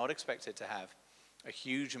where you're not expected to have a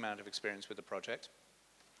huge amount of experience with the project,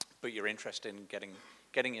 but you're interested in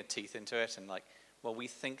getting your teeth into it and like, well, we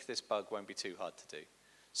think this bug won't be too hard to do.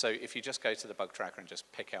 So if you just go to the bug tracker and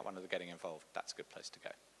just pick out one of the getting involved, that's a good place to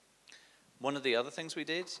go. One of the other things we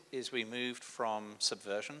did is we moved from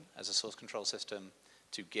Subversion as a source control system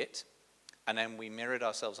to Git, and then we mirrored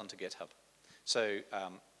ourselves onto GitHub. So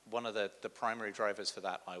one of the primary drivers for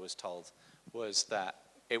that, I was told, was that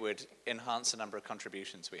it would enhance the number of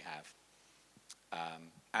contributions we have.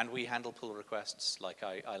 And we handle pull requests. Like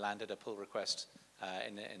I landed a pull request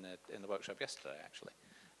in the workshop yesterday, actually.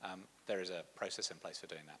 There is a process in place for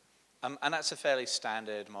doing that. And that's a fairly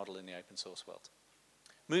standard model in the open source world.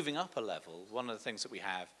 Moving up a level, one of the things that we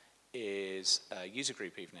have is user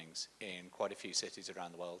group evenings in quite a few cities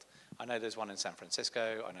around the world. I know there's one in San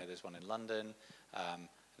Francisco. I know there's one in London.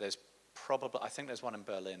 There's I think there's one in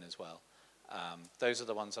Berlin as well. Those are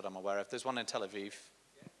the ones that I'm aware of. There's one in Tel Aviv,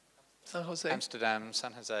 San Jose. Amsterdam,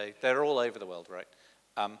 San Jose. They're all over the world, right?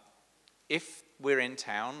 If we're in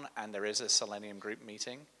town and there is a Selenium group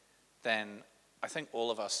meeting, then I think all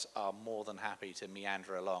of us are more than happy to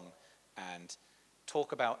meander along and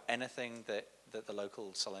talk about anything that the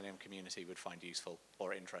local Selenium community would find useful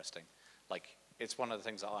or interesting. Like, it's one of the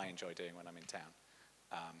things that I enjoy doing when I'm in town.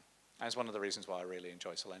 And it's one of the reasons why I really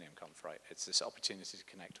enjoy Selenium Conf, right? It's this opportunity to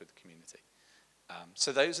connect with the community.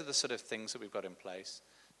 So those are the sort of things that we've got in place.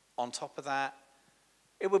 On top of that,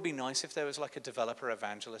 it would be nice if there was like a developer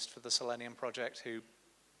evangelist for the Selenium project who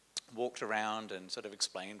walked around and sort of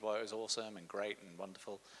explained why it was awesome and great and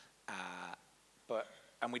wonderful.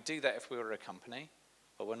 And we'd do that if we were a company,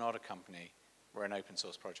 but we're not a company. We're an open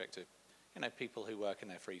source project of, you know, people who work in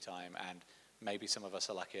their free time, and maybe some of us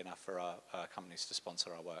are lucky enough for our companies to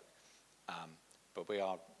sponsor our work. But we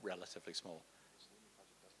are relatively small.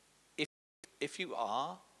 If you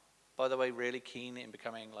are, by the way, really keen in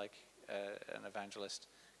becoming like an evangelist,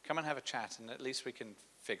 come and have a chat, and at least we can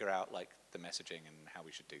figure out like the messaging and how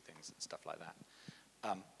we should do things and stuff like that.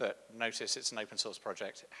 But notice it's an open source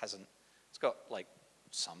project. It's got like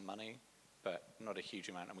some money, but not a huge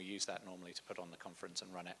amount, and we use that normally to put on the conference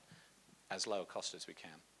and run it as low a cost as we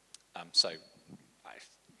can.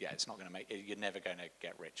 Yeah, it's not going to make. You're never going to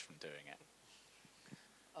get rich from doing it.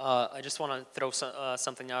 I just want to throw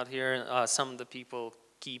something out here. Some of the people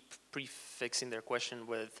keep prefixing their question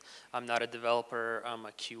with, I'm not a developer, I'm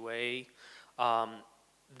a QA.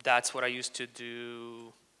 That's what I used to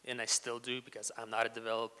do, and I still do, because I'm not a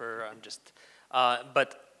developer. I'm just,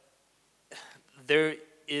 but there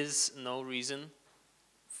is no reason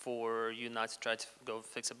for you not to try to go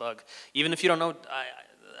fix a bug. Even if you don't know,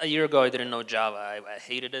 a year ago I didn't know Java. I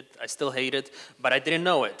hated it, I still hate it, but I didn't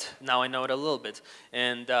know it. Now I know it a little bit.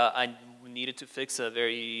 And I needed to fix a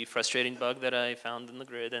very frustrating bug that I found in the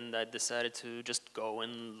grid, and I decided to just go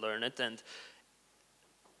and learn it. And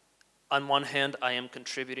on one hand, I am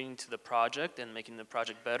contributing to the project and making the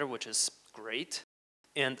project better, which is great.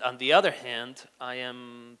 And on the other hand, I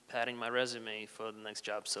am padding my resume for the next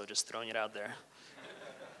job, so just throwing it out there.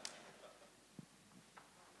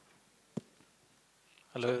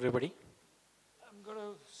 Hello, everybody. I'm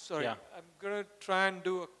gonna try and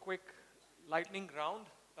do a quick lightning round.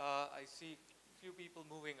 I see a few people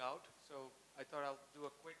moving out, so I thought I'll do a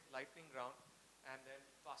quick lightning round and then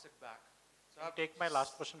pass it back. So I'll take my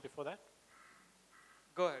last question before that.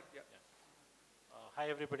 Go ahead. Yeah. Hi,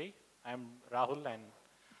 everybody. I'm Rahul,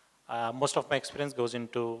 and most of my experience goes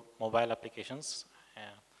into mobile applications.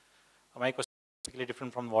 My question is basically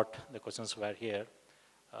different from what the questions were here.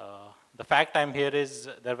 The fact I'm here is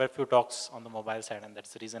there were a few talks on the mobile side, and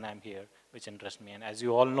that's the reason I'm here, which interests me. And as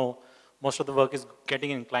you all know, most of the work is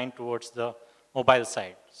getting inclined towards the mobile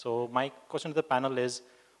side. So my question to the panel is,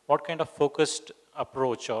 what kind of focused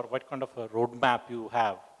approach or what kind of a roadmap you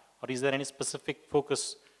have? Or is there any specific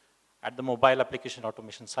focus at the mobile application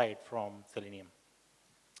automation side from Selenium?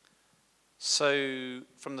 So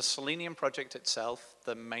from the Selenium project itself,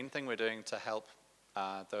 the main thing we're doing to help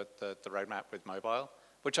the roadmap with mobile,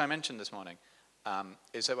 which I mentioned this morning,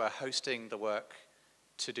 is that we're hosting the work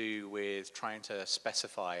to do with trying to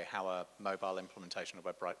specify how a mobile implementation of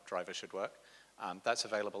WebDriver should work. That's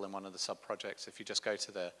available in one of the sub-projects. If you just go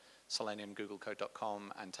to the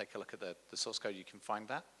seleniumgooglecode.com and take a look at the source code, you can find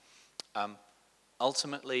that.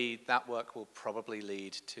 Ultimately, that work will probably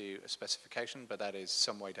lead to a specification, but that is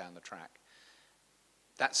some way down the track.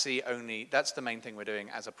 That's the main thing we're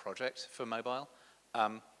doing as a project for mobile.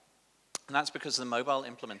 And that's because the mobile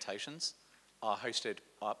implementations are hosted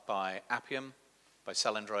up by Appium, by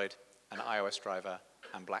Selendroid, and iOS Driver,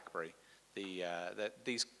 and BlackBerry.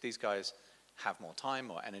 These guys have more time,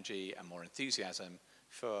 more energy, and more enthusiasm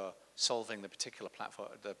for solving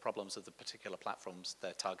the problems of the particular platforms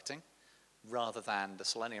they're targeting, rather than the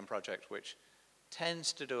Selenium project, which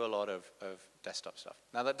tends to do a lot of desktop stuff.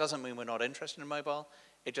 Now, that doesn't mean we're not interested in mobile.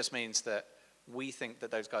 It just means that we think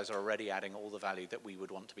that those guys are already adding all the value that we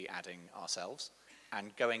would want to be adding ourselves,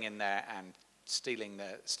 and going in there and stealing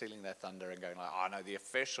their thunder and going like, oh no, the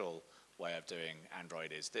official way of doing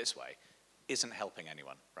Android is this way, isn't helping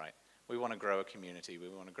anyone, right? We want to grow a community. We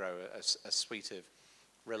want to grow a suite of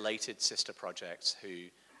related sister projects who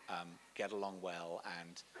get along well,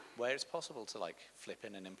 and where it's possible to like flip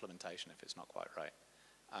in an implementation if it's not quite right.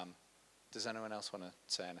 Does anyone else want to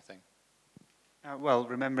say anything? Well,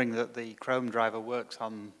 remembering that the Chrome driver works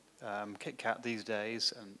on KitKat these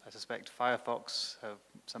days, and I suspect Firefox have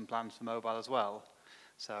some plans for mobile as well.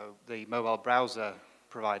 So the mobile browser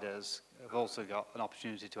providers have also got an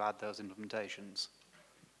opportunity to add those implementations.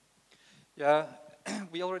 Yeah,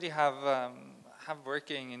 we already have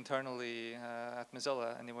working internally at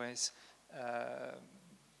Mozilla anyways,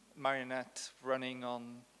 Marionette running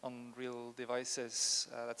on real devices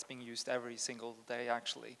that's being used every single day,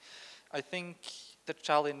 actually. I think the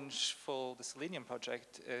challenge for the Selenium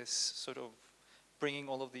project is sort of bringing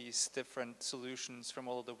all of these different solutions from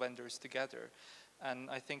all of the vendors together. And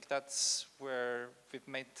I think that's where we've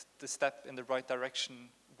made the step in the right direction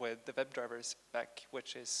with the WebDriver spec,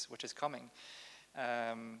 which is coming.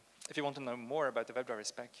 If you want to know more about the WebDriver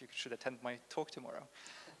spec, you should attend my talk tomorrow.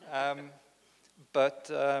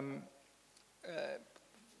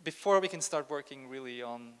 Before we can start working really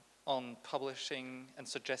on publishing and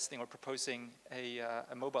suggesting or proposing a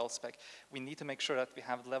mobile spec, we need to make sure that we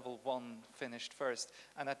have level 1 finished first.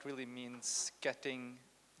 And that really means getting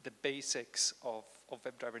the basics of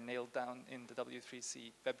WebDriver nailed down in the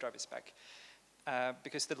W3C WebDriver spec.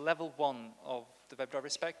 Because the level 1 of the WebDriver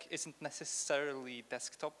spec isn't necessarily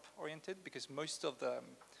desktop oriented, because most of the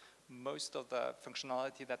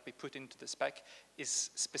functionality that we put into the spec is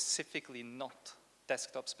specifically not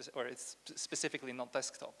desktop specific, or it's specifically not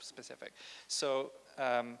desktop specific. So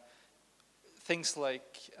things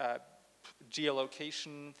like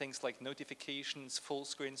geolocation, things like notifications, full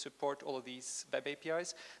screen support, all of these web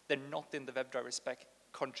APIs, they're not in the WebDriver spec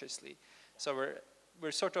consciously. So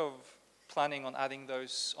we're sort of planning on adding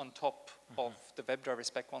those on top of the WebDriver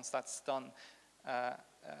spec once that's done,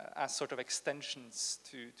 as sort of extensions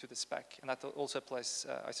to the spec. And that also applies,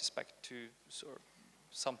 I suspect, to sort of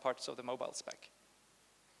some parts of the mobile spec.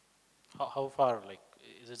 How far, like,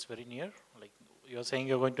 is it very near? Like, you're saying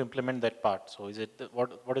you're going to implement that part. So is it,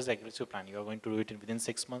 what is the aggressive plan? You're going to do it within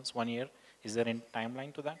 6 months, 1 year? Is there any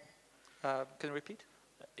timeline to that? Can you repeat?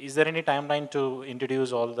 Is there any timeline to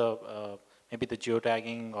introduce all the, maybe the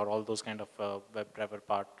geotagging or all those kind of WebDriver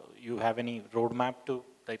part? You have any roadmap to,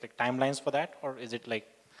 like timelines for that? Or is it like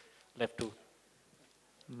left to?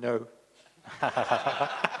 No.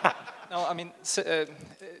 No, I mean,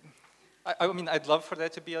 I mean, I'd love for there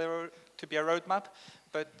to be a roadmap,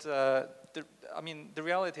 but the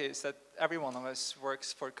reality is that every one of us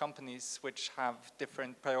works for companies which have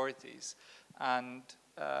different priorities, and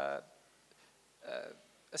a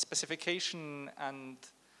specification and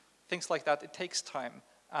things like that, it takes time,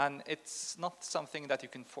 and it's not something that you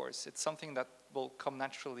can force. It's something that will come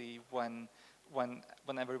naturally when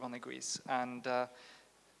everyone agrees. And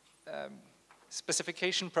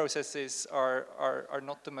specification processes are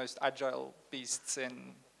not the most agile beasts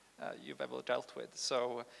you've ever dealt with.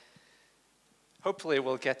 So hopefully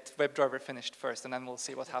we'll get WebDriver finished first, and then we'll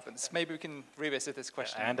see what happens. Maybe we can revisit this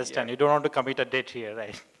question. I understand. You don't want to commit a date here,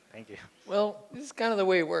 right? Thank you. Well, this is kind of the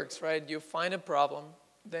way it works, right? You find a problem,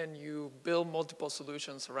 then you build multiple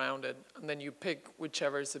solutions around it, and then you pick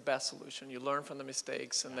whichever is the best solution. You learn from the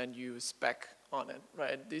mistakes, and then you spec on it,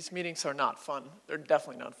 right? These meetings are not fun. They're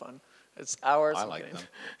definitely not fun. It's hours of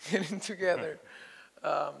getting together.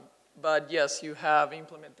 But yes, you have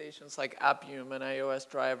implementations like Appium and iOS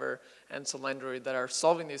Driver and Selendroid that are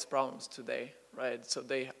solving these problems today, right? So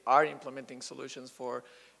they are implementing solutions for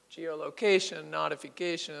geolocation,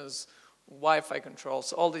 notifications, Wi-Fi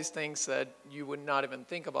controls, all these things that you would not even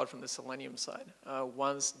think about from the Selenium side.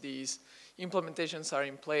 Once these implementations are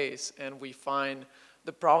in place and we find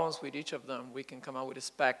the problems with each of them, we can come out with a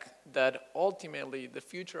spec that ultimately the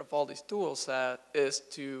future of all these tools is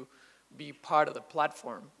to be part of the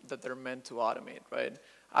platform that they're meant to automate, right?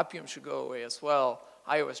 Appium should go away as well.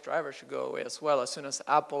 iOS Driver should go away as well as soon as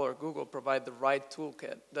Apple or Google provide the right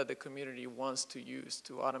toolkit that the community wants to use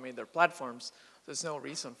to automate their platforms. There's no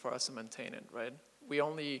reason for us to maintain it, right?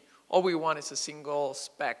 All we want is a single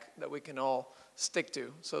spec that we can all stick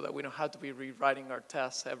to so that we don't have to be rewriting our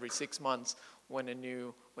tests every 6 months when a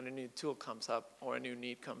new tool comes up or a new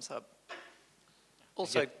need comes up.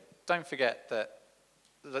 Also, don't forget that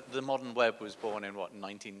the modern web was born in,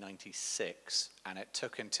 1996, and it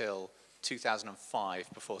took until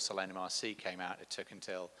 2005 before Selenium RC came out. It took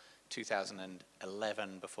until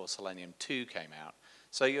 2011 before Selenium 2 came out.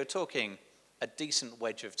 So you're talking a decent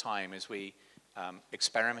wedge of time as we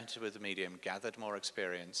experimented with the medium, gathered more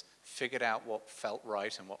experience, figured out what felt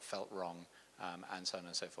right and what felt wrong, and so on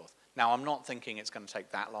and so forth. Now, I'm not thinking it's going to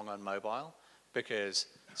take that long on mobile, because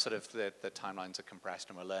sort of the timelines are compressed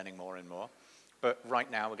and we're learning more and more. But right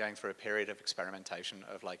now, we're going through a period of experimentation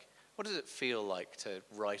of, like, what does it feel like to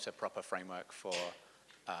write a proper framework for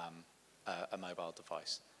a mobile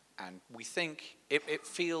device? And we think it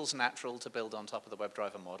feels natural to build on top of the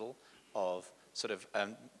WebDriver model of sort of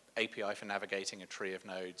API for navigating a tree of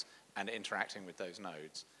nodes and interacting with those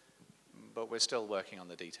nodes. But we're still working on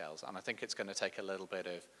the details. And I think it's going to take a little bit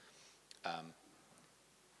of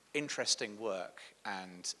interesting work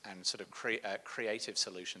and sort of creative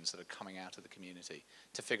solutions that are coming out of the community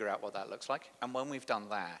to figure out what that looks like. And when we've done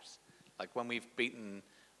that, like when we've beaten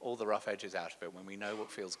all the rough edges out of it, when we know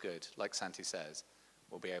what feels good, like Santi says,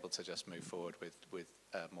 we'll be able to just move forward with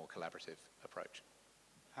a more collaborative approach.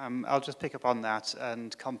 I'll just pick up on that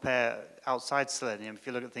and compare outside Selenium. If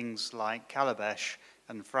you look at things like Calabash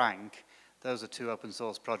and Frank, those are two open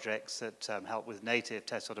source projects that help with native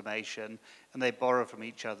test automation, and they borrow from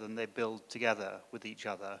each other and they build together with each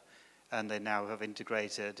other, and they now have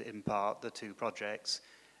integrated in part the two projects.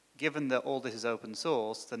 Given that all this is open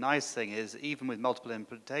source, the nice thing is even with multiple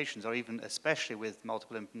implementations, or even especially with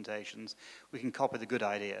multiple implementations, we can copy the good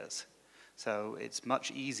ideas. So it's much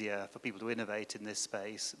easier for people to innovate in this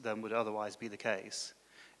space than would otherwise be the case.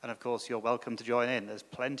 And of course, you're welcome to join in. There's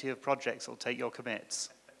plenty of projects that will take your commits.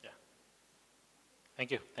 Thank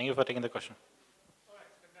you. Thank you for taking the question. All right,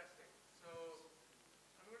 fantastic. So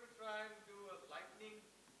I'm going to try and do a lightning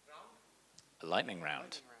round. A lightning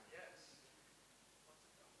round? Yes.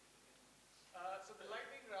 So the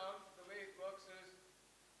lightning round, the way it works is,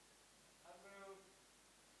 I'm going to,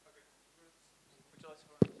 okay, which else?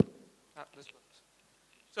 This one.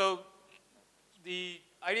 So the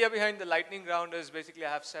idea behind the lightning round is basically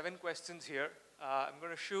I have 7 questions here. I'm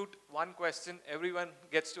going to shoot one question. Everyone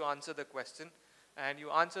gets to answer the question. And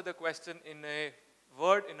you answer the question in a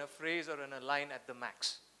word, in a phrase, or in a line at the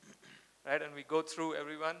max. Right? And we go through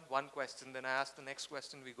everyone, one question, then I ask the next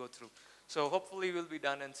question, we go through. So hopefully we'll be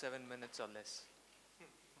done in 7 minutes or less.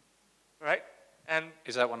 Right? And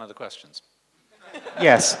is that one of the questions?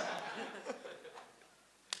 Yes.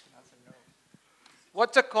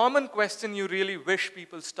 What's a common question you really wish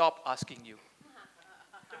people stop asking you?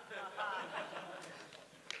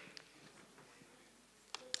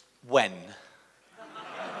 When?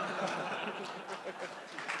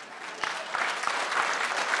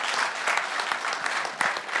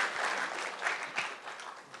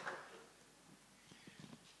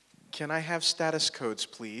 Can I have status codes,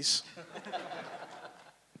 please?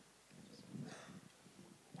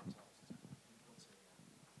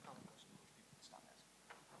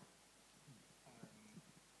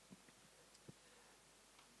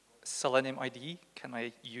 Selenium ID, can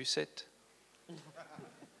I use it?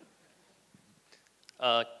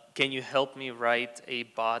 Can you help me write a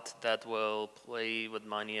bot that will play with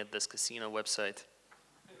money at this casino website?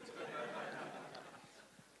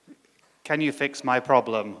 Can you fix my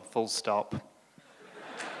problem? Full stop.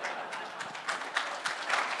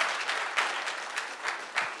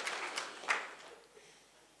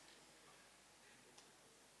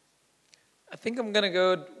 I think I'm going to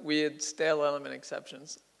go with stale element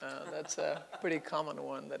exceptions. That's a pretty common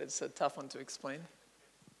one that it's a tough one to explain.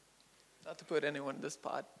 Not to put anyone in the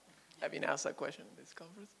spot. I've been asked that question in this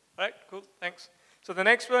conference. All right, cool, thanks. So the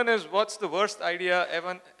next one is, what's the worst idea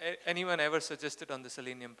anyone ever suggested on the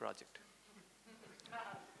Selenium project?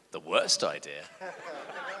 The worst idea?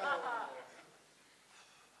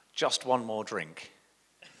 Just one more drink.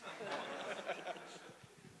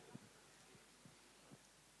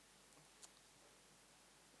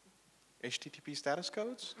 HTTP status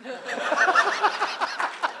codes?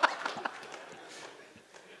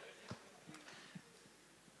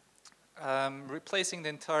 Replacing the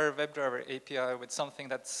entire WebDriver API with something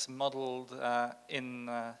that's modeled in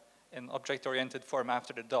object-oriented form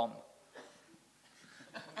after the DOM.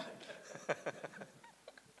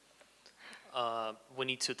 We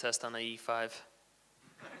need to test on AE5.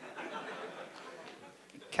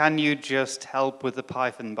 Can you just help with the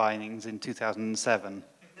Python bindings in 2007?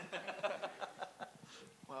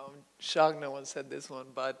 Well, I'm shocked no one said this one,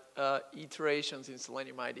 but iterations in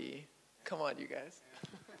Selenium IDE. Come on, you guys.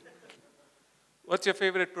 What's your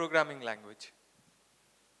favorite programming language?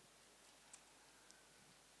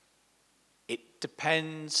 It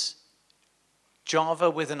depends. Java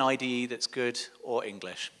with an IDE that's good, or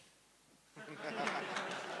English.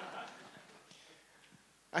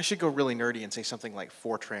 I should go really nerdy and say something like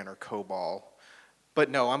Fortran or COBOL. But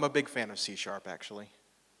no, I'm a big fan of C#, actually.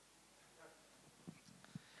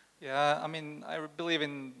 Yeah, I mean, I believe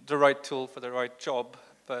in the right tool for the right job,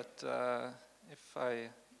 but if I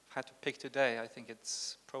had to pick today, I think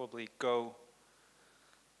it's probably Go.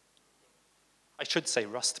 I should say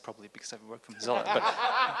Rust, probably, because I've worked for Mozilla, but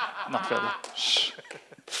not really.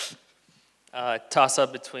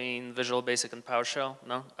 Toss-up between Visual Basic and PowerShell,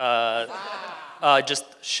 no?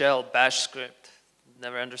 Just shell, bash script.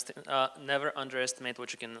 Never underestimate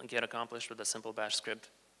what you can get accomplished with a simple bash script.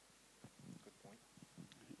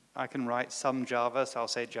 I can write some Java, so I'll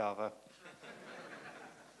say Java.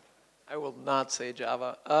 I will not say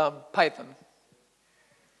Java. Python.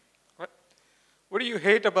 What do you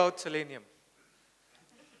hate about Selenium?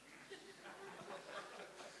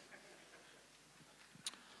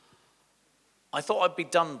 I thought I'd be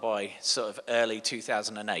done by sort of early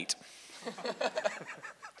 2008. It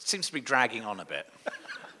seems to be dragging on a bit.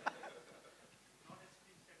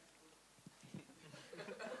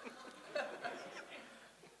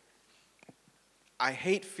 I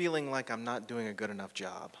hate feeling like I'm not doing a good enough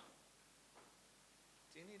job.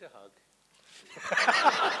 Do you need a hug?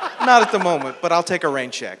 Not at the moment, but I'll take a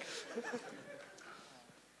rain check.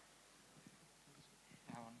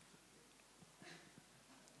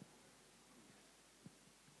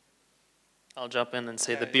 I'll jump in and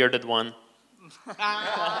say the bearded one.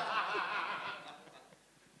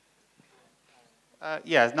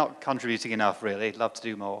 Yeah, it's not contributing enough, really. Love to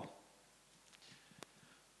do more.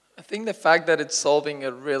 I think the fact that it's solving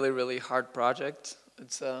a really, really hard project,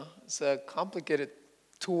 it's a complicated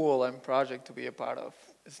tool and project to be a part of.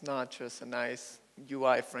 It's not just a nice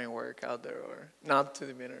UI framework out there, or not to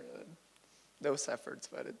diminish those efforts,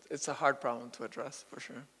 but it's a hard problem to address for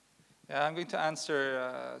sure. Yeah, I'm going to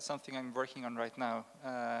answer something I'm working on right now.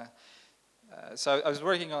 So I was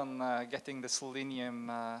working on getting the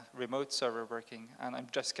Selenium remote server working, and I'm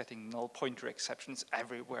just getting null pointer exceptions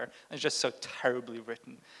everywhere. It's just so terribly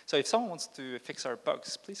written. So if someone wants to fix our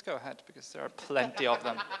bugs, please go ahead, because there are plenty of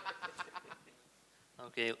them.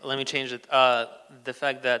 Okay, let me change it. The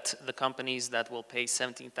fact that the companies that will pay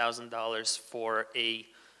 $17,000 for a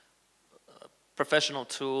professional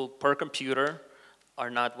tool per computer are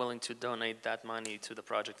not willing to donate that money to the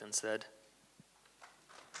project instead.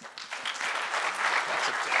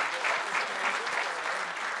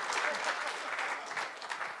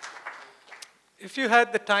 If you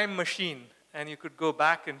had the time machine and you could go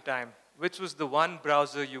back in time, which was the one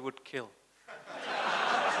browser you would kill?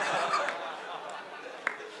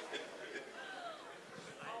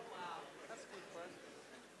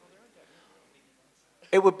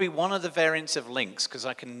 It would be one of the variants of links, because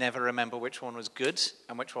I can never remember which one was good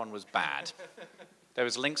and which one was bad. There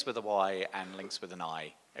was links with a Y and links with an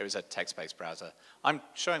I. It was a text-based browser. I'm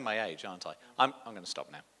showing my age, aren't I? I'm going to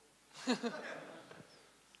stop now.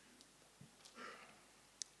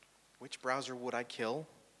 Which browser would I kill?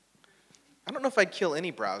 I don't know if I'd kill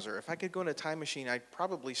any browser. If I could go in a time machine, I'd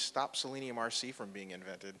probably stop Selenium RC from being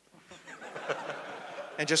invented.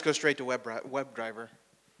 And just go straight to WebDriver.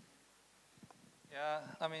 Yeah,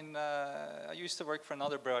 I mean, I used to work for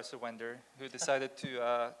another browser vendor who decided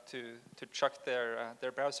to chuck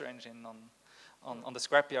their browser engine on the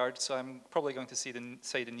scrapyard. So I'm probably going to see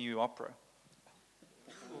the new Opera.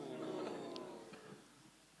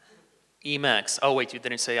 Emacs. Oh wait, you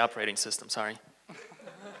didn't say operating system. Sorry.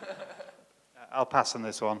 I'll pass on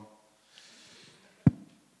this one.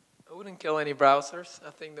 I wouldn't kill any browsers.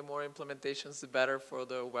 I think the more implementations, the better for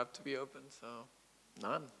the web to be open. So,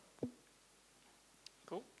 none.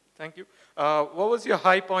 Cool. Thank you. What was your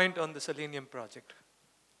high point on the Selenium project?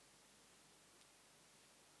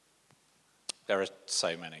 There are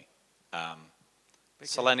so many.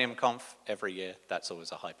 Selenium Conf every year, that's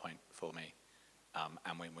always a high point for me.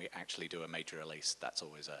 And when we actually do a major release, that's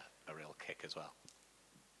always a real kick as well.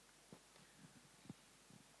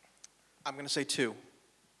 I'm going to say two.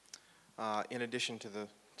 In addition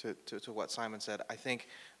to what Simon said, I think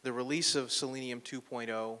the release of Selenium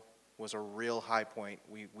 2.0 was a real high point.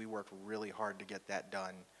 We worked really hard to get that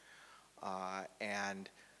done, and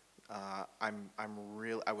I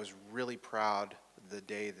was really proud the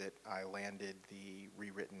day that I landed the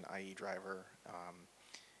rewritten IE driver,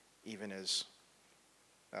 even as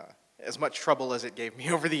much trouble as it gave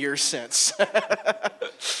me over the years since.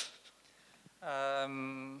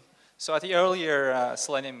 So at the earlier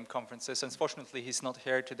Selenium conferences, unfortunately he's not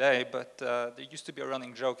here today, but there used to be a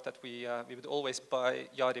running joke that we would always buy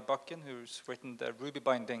Jari Bakken, who's written the Ruby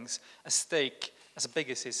bindings, a steak as big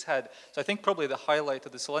as his head. So I think probably the highlight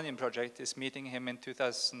of the Selenium project is meeting him in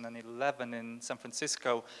 2011 in San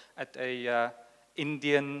Francisco at a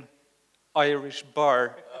Indian-Irish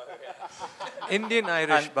bar.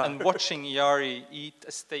 Indian-Irish bar. And watching Jari eat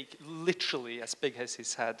a steak literally as big as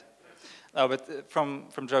his head. No, but from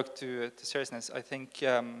joke to seriousness, I think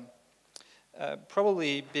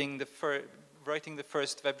probably being writing the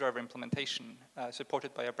first WebDriver implementation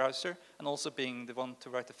supported by a browser, and also being the one to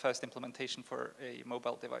write the first implementation for a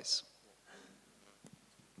mobile device.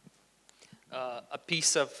 A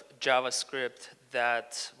piece of JavaScript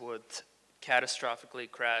that would catastrophically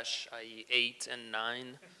crash, i.e. 8 and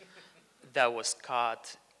 9, that was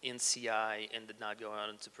caught in CI and did not go out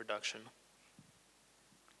into production.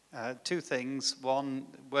 Two things. One,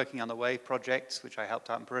 working on the Wave project, which I helped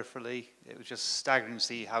out in peripherally, it was just staggering to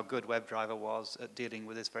see how good WebDriver was at dealing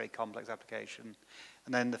with this very complex application.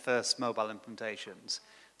 And then the first mobile implementations.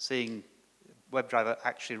 Seeing WebDriver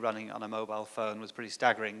actually running on a mobile phone was pretty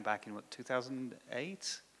staggering back in, what,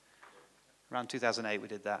 2008? Around 2008 we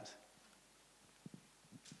did that.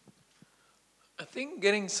 I think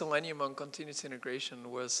getting Selenium on continuous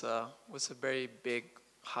integration was a very big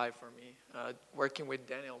high for me. Working with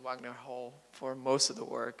Daniel Wagner Hall for most of the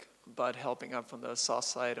work, but helping out from the sauce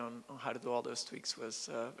side on how to do all those tweaks was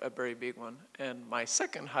a very big one. And my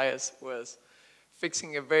second highest was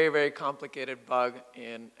fixing a very, very complicated bug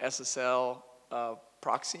in SSL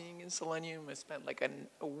proxying in Selenium. I spent like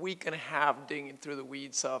a week and a half digging through the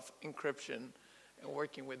weeds of encryption and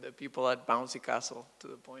working with the people at Bouncy Castle to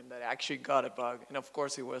the point that I actually got a bug. And of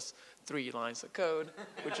course it was 3 lines of code,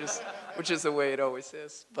 which is the way it always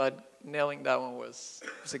is. But nailing that one was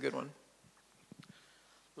a good one.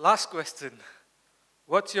 Last question.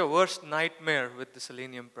 What's your worst nightmare with the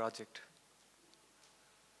Selenium project?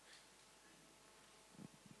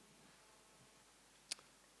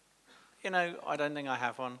 You know, I don't think I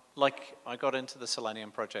have one. Like, I got into the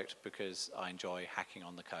Selenium project because I enjoy hacking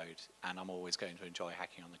on the code, and I'm always going to enjoy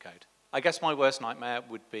hacking on the code. I guess my worst nightmare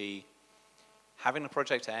would be having the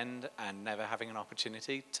project end and never having an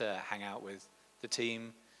opportunity to hang out with the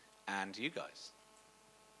team and you guys.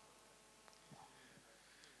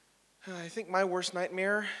 I think my worst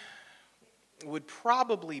nightmare would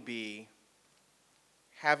probably be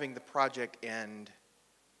having the project end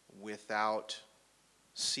without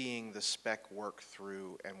seeing the spec work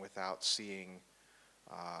through and without seeing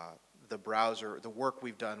the work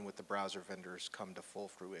we've done with the browser vendors come to full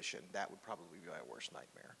fruition. That would probably be my worst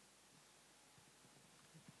nightmare.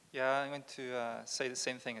 Yeah, I'm going to say the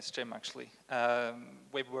same thing as Jim, actually.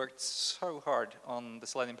 We've worked so hard on the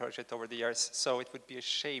Selenium project over the years, so it would be a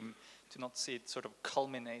shame to not see it sort of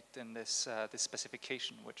culminate in this, this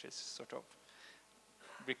specification, which is sort of,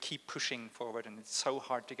 we keep pushing forward, and it's so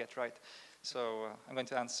hard to get right. So I'm going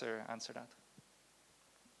to answer that.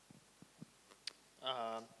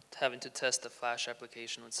 Having to test the Flash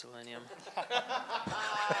application with Selenium.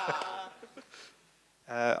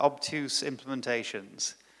 Obtuse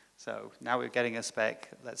implementations. So now we're getting a spec.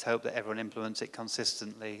 Let's hope that everyone implements it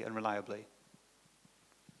consistently and reliably.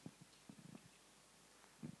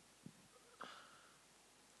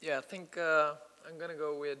 Yeah, I think I'm going to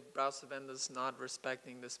go with browser vendors not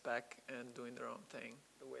respecting the spec and doing their own thing.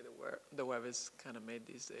 The way the web is kind of made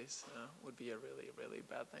these days would be a really, really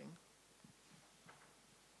bad thing.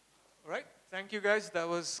 All right, thank you guys. That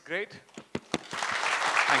was great.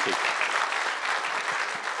 Thank you.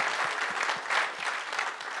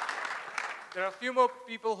 There are a few more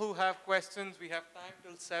people who have questions. We have time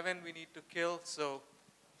till 7 we need to kill. So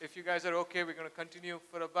if you guys are okay, we're going to continue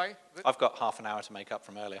for a bite. I've got half an hour to make up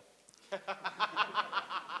from earlier.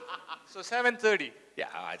 So 7:30. Yeah,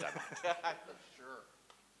 I don't know.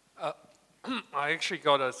 Sure. I actually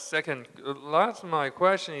got a second. My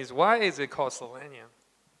question is, why is it called Selenium?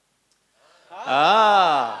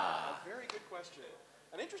 Ah. A very good question.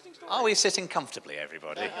 An interesting story. Are we sitting comfortably,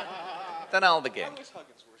 everybody? Then I'll begin. I wish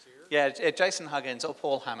Huggins was here. Yeah, Jason Huggins or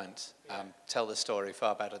Paul Hammond tell the story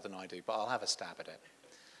far better than I do, but I'll have a stab at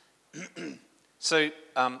it. So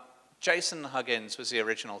Jason Huggins was the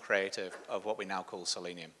original creator of what we now call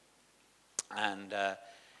Selenium. And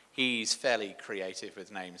he's fairly creative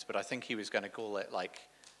with names, but I think he was going to call it like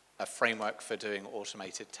a framework for doing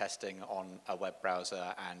automated testing on a web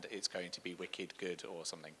browser, and it's going to be wicked good or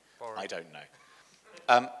something. Boring. I don't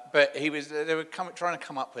know. But they were trying to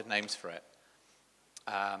come up with names for it.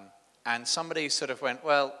 And somebody sort of went,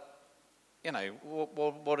 well, you know,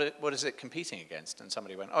 what is it competing against? And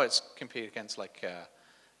somebody went, oh, it's competing against like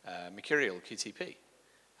Mercurial QTP.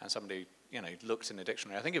 And somebody, you know, looked in the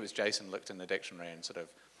dictionary. I think it was Jason looked in the dictionary and sort of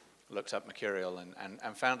looked up Mercurial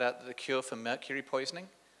and found out that the cure for mercury poisoning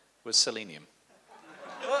was selenium.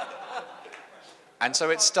 And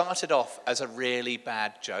so it started off as a really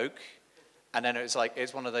bad joke. And then it was like,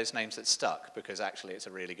 it's one of those names that stuck because actually it's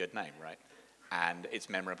a really good name, right? And it's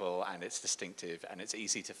memorable, and it's distinctive, and it's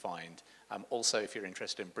easy to find. Also, if you're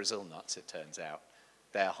interested in Brazil nuts, it turns out,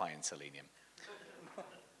 they're high in selenium.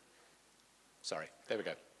 Sorry, there we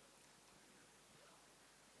go.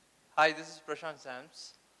 Hi, this is Prashant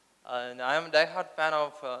Sams, and I am a die-hard fan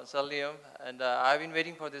of Selenium, and I've been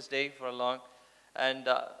waiting for this day for a long. And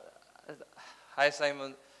hi,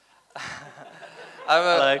 Simon.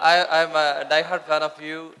 I'm a die-hard fan of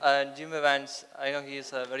you and Jim Evans. I know he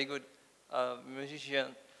is a very good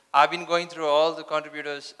musician. I've been going through all the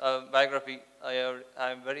contributors' biography.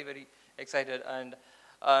 I'm very, very excited. And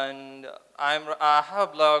And I have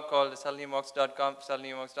a blog called seleniumworks.com,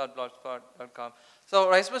 seleniumworks.blogspot.com.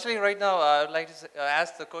 So especially right now, I would like to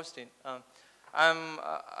ask the question.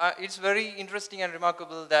 It's very interesting and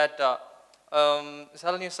remarkable that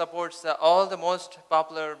Selenium supports all the most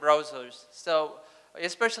popular browsers. So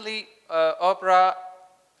especially Opera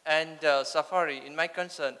and Safari, in my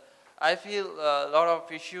concern, I feel a lot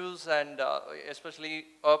of issues, and especially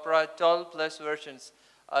Opera 12 plus versions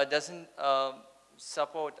doesn't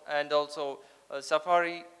support, and also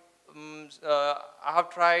Safari, I have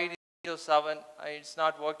tried Windows 7, it's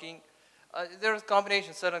not working. There are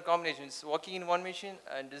combinations, certain combinations, working in one machine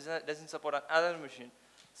and doesn't support another machine.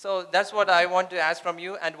 So that's what I want to ask from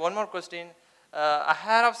you. And one more question. I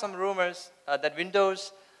heard of some rumors that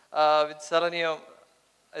Windows with Selenium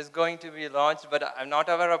is going to be launched, but I'm not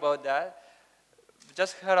aware about that.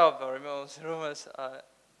 Just heard of rumors.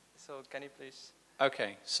 So can you please?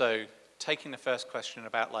 Okay, so taking the first question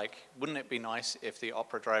about, like, wouldn't it be nice if the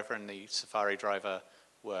Opera driver and the Safari driver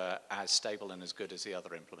were as stable and as good as the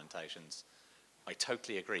other implementations? I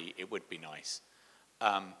totally agree, it would be nice.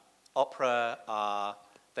 Opera,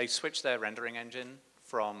 they switched their rendering engine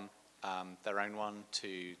from their own one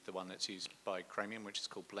to the one that's used by Chromium, which is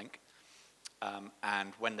called Blink.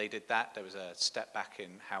 And when they did that, there was a step back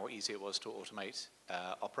in how easy it was to automate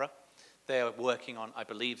Opera. They're working on, I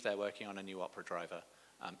believe they're working on a new Opera driver.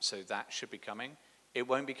 So that should be coming. It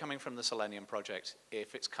won't be coming from the Selenium project.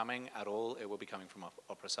 If it's coming at all, it will be coming from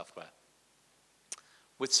Opera software.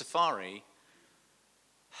 With Safari,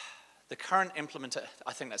 the current implementation,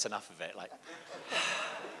 I think that's enough of it. Like,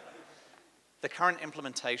 the current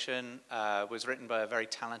implementation was written by a very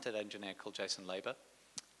talented engineer called Jason Laber.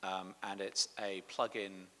 And it's a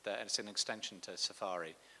plugin, it's an extension to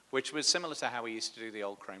Safari, which was similar to how we used to do the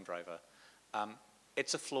old Chrome driver.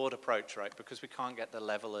 It's a flawed approach, right, because we can't get the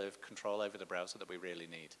level of control over the browser that we really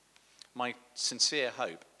need. My sincere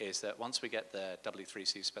hope is that once we get the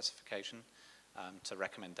W3C specification to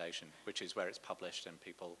recommendation, which is where it's published and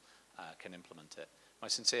people can implement it, my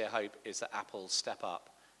sincere hope is that Apple step up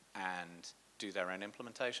and do their own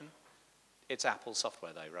implementation. It's Apple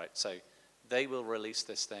software though, right? So they will release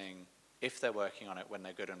this thing if they're working on it when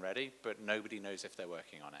they're good and ready, but nobody knows if they're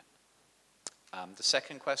working on it. The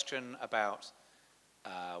second question about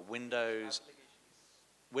Windows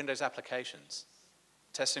applications,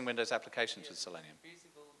 testing Windows applications with Selenium.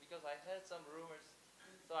 Feasible, because I heard some rumors,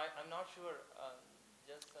 so I'm not sure,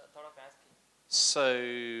 just thought of asking.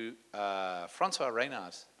 So Francois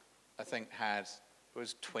Reynard, I think,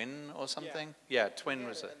 was Twin or something? Yeah, Twin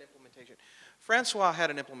was an implementation. Francois had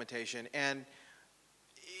an implementation, and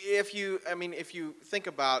if you kind of think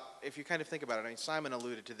about it, I mean, Simon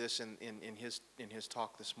alluded to this in his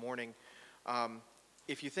talk this morning.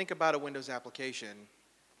 If you think about a Windows application,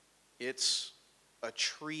 it's a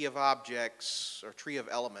tree of objects or tree of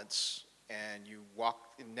elements, and you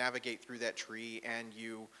navigate through that tree, and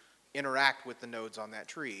you interact with the nodes on that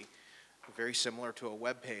tree. Very similar to a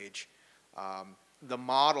web page. The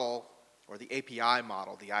model, or the API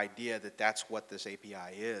model, the idea that that's what this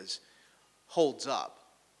API is, holds up,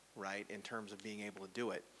 right, in terms of being able to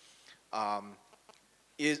do it.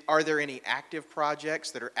 Are there any active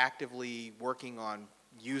projects that are actively working on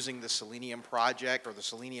using the Selenium project or the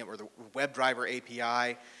Selenium or the WebDriver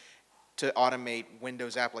API to automate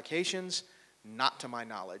Windows applications? Not to my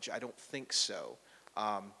knowledge. I don't think so.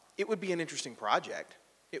 It would be an interesting project.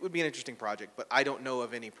 It would be an interesting project, but I don't know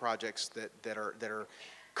of any projects that are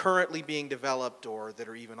currently being developed or that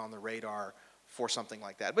are even on the radar for something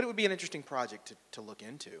like that. But it would be an interesting project to look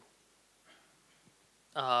into.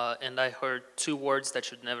 And I heard two words that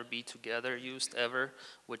should never be together used ever,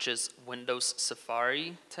 which is Windows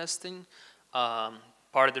Safari testing.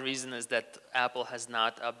 Part of the reason is that Apple has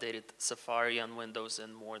not updated Safari on Windows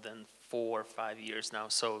in more than 4 or 5 years now.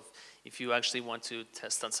 So if you actually want to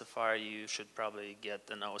test on Safari, you should probably get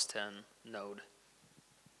an OS X node.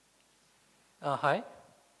 Hi.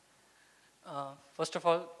 First of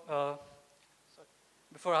all,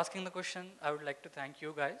 before asking the question, I would like to thank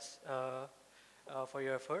you guys for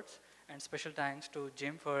your efforts, and special thanks to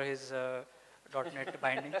Jim for his .NET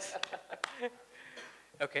bindings.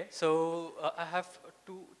 Okay, so I have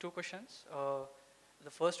two questions. The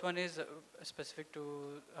first one is specific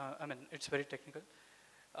to, it's very technical.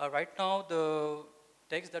 Right now, the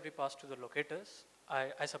text that we pass to the locators,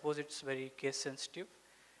 I suppose it's very case sensitive.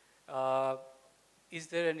 Is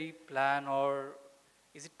there any plan, or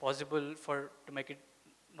is it possible to make it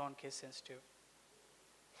non-case sensitive?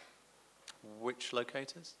 Which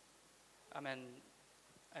locators?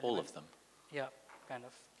 All of them? Yeah, kind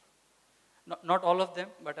of. Not all of them,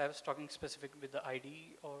 but I was talking specific with the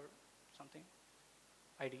ID or something.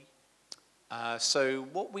 ID? So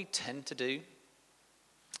what we tend to do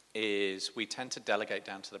is we tend to delegate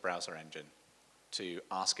down to the browser engine to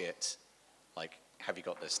ask it, like, have you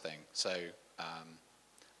got this thing? So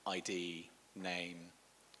ID, name,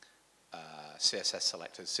 CSS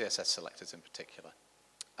selectors in particular.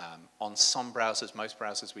 On some browsers, most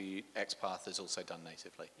browsers, XPath is also done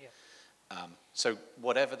natively. Yeah. So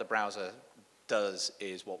whatever the browser does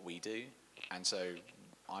is what we do, and so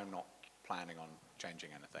I'm not planning on changing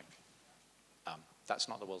anything. That's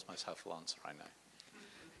not the world's most helpful answer, I know.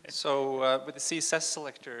 So with the CSS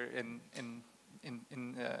selector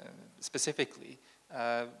specifically,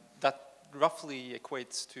 that roughly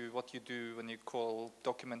equates to what you do when you call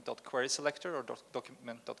document.querySelector or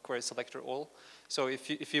document.querySelector_all. So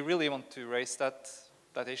if you really want to raise that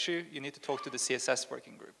issue, you need to talk to the CSS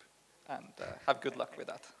working group, and have good luck with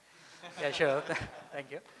that. Yeah, sure.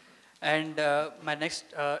 Thank you. And my next,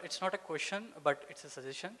 it's not a question, but it's a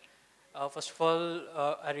suggestion. First of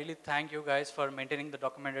all, I really thank you guys for maintaining the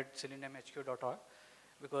document at seleniumhq.org,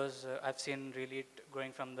 because I've seen really it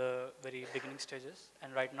growing from the very beginning stages,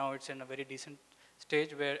 and right now it's in a very decent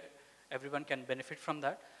stage where everyone can benefit from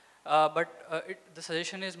that. But the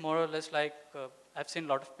suggestion is more or less like, I've seen a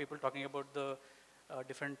lot of people talking about the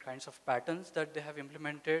different kinds of patterns that they have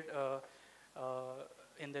implemented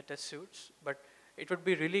in their test suits, but it would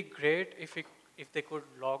be really great if they could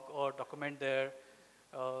log or document their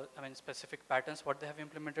specific patterns, what they have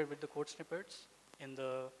implemented with the code snippets in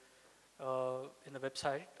the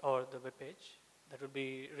website or the web page. That would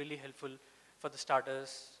be really helpful for the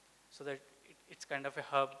starters, so that it's kind of a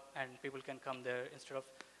hub and people can come there instead of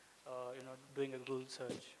doing a Google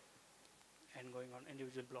search and going on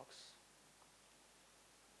individual blocks.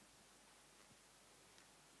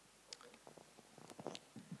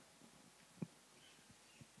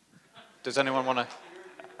 Does anyone want to?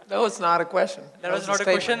 That was not a question. That was not a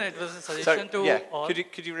question, it was a suggestion to all.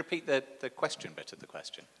 Could you repeat the question bit of the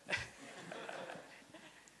question?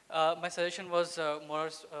 My suggestion was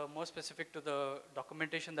more specific to the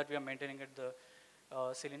documentation that we are maintaining at the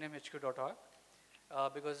seleniumhq.org,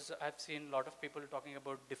 because I've seen a lot of people talking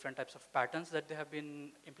about different types of patterns that they have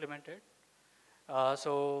been implemented.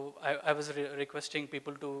 So I was requesting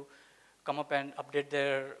people to come up and update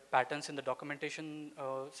their patterns in the documentation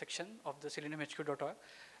section of the seleniumhq.org,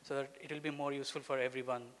 so that it will be more useful for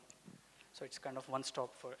everyone. So it's kind of one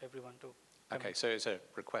stop for everyone to. Okay, so it's a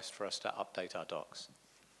request for us to update our docs.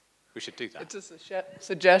 We should do that. It's a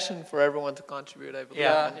suggestion for everyone to contribute, I believe.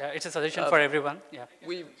 Yeah, it's a suggestion for everyone. Yeah.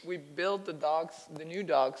 We built the docs, the new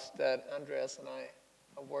docs that Andreas and I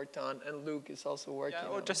have worked on, and Luke is also working on.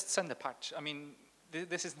 Yeah, or just send a patch. I mean,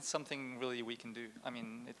 this isn't something really we can do. I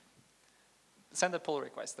mean, send a pull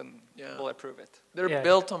request and we'll approve it. They're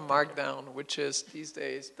built on Markdown, which is these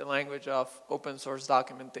days the language of open source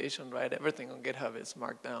documentation, right? Everything on GitHub is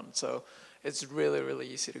Markdown. So it's really, really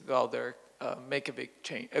easy to go out there, make a big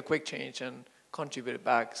change, a quick change, and contribute it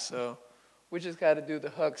back. So we just got to do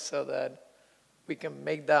the hooks so that we can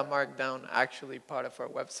make that Markdown actually part of our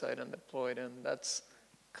website and deployed. And that's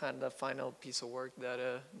kind of the final piece of work that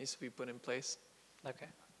needs to be put in place. Okay.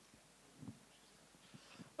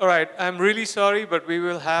 All right, I'm really sorry, but we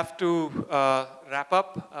will have to wrap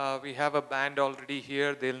up. We have a band already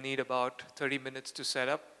here. They'll need about 30 minutes to set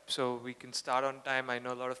up, so we can start on time. I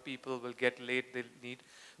know a lot of people will get late. They'll need.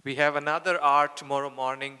 We have another hour tomorrow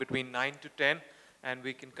morning between 9 to 10, and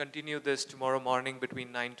we can continue this tomorrow morning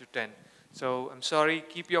between 9 to 10. So I'm sorry,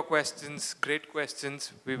 keep your questions, great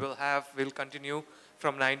questions. We'll continue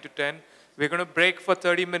from 9 to 10. We're going to break for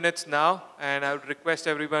 30 minutes now, and I would request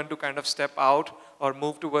everyone to kind of step out or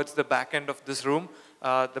move towards the back end of this room.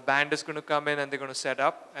 The band is going to come in and they're going to set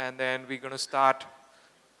up, and then we're going to start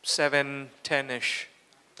 7:10-ish.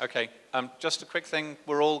 Okay, just a quick thing.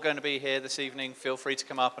 We're all going to be here this evening. Feel free to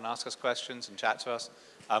come up and ask us questions and chat to us.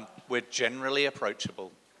 We're generally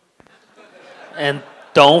approachable. And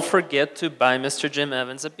don't forget to buy Mr. Jim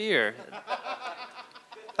Evans a beer.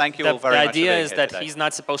 Thank you all very much. The idea is that he's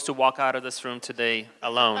not supposed to walk out of this room today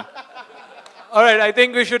alone. All right, I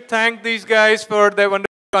think we should thank these guys for their wonderful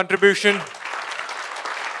contribution.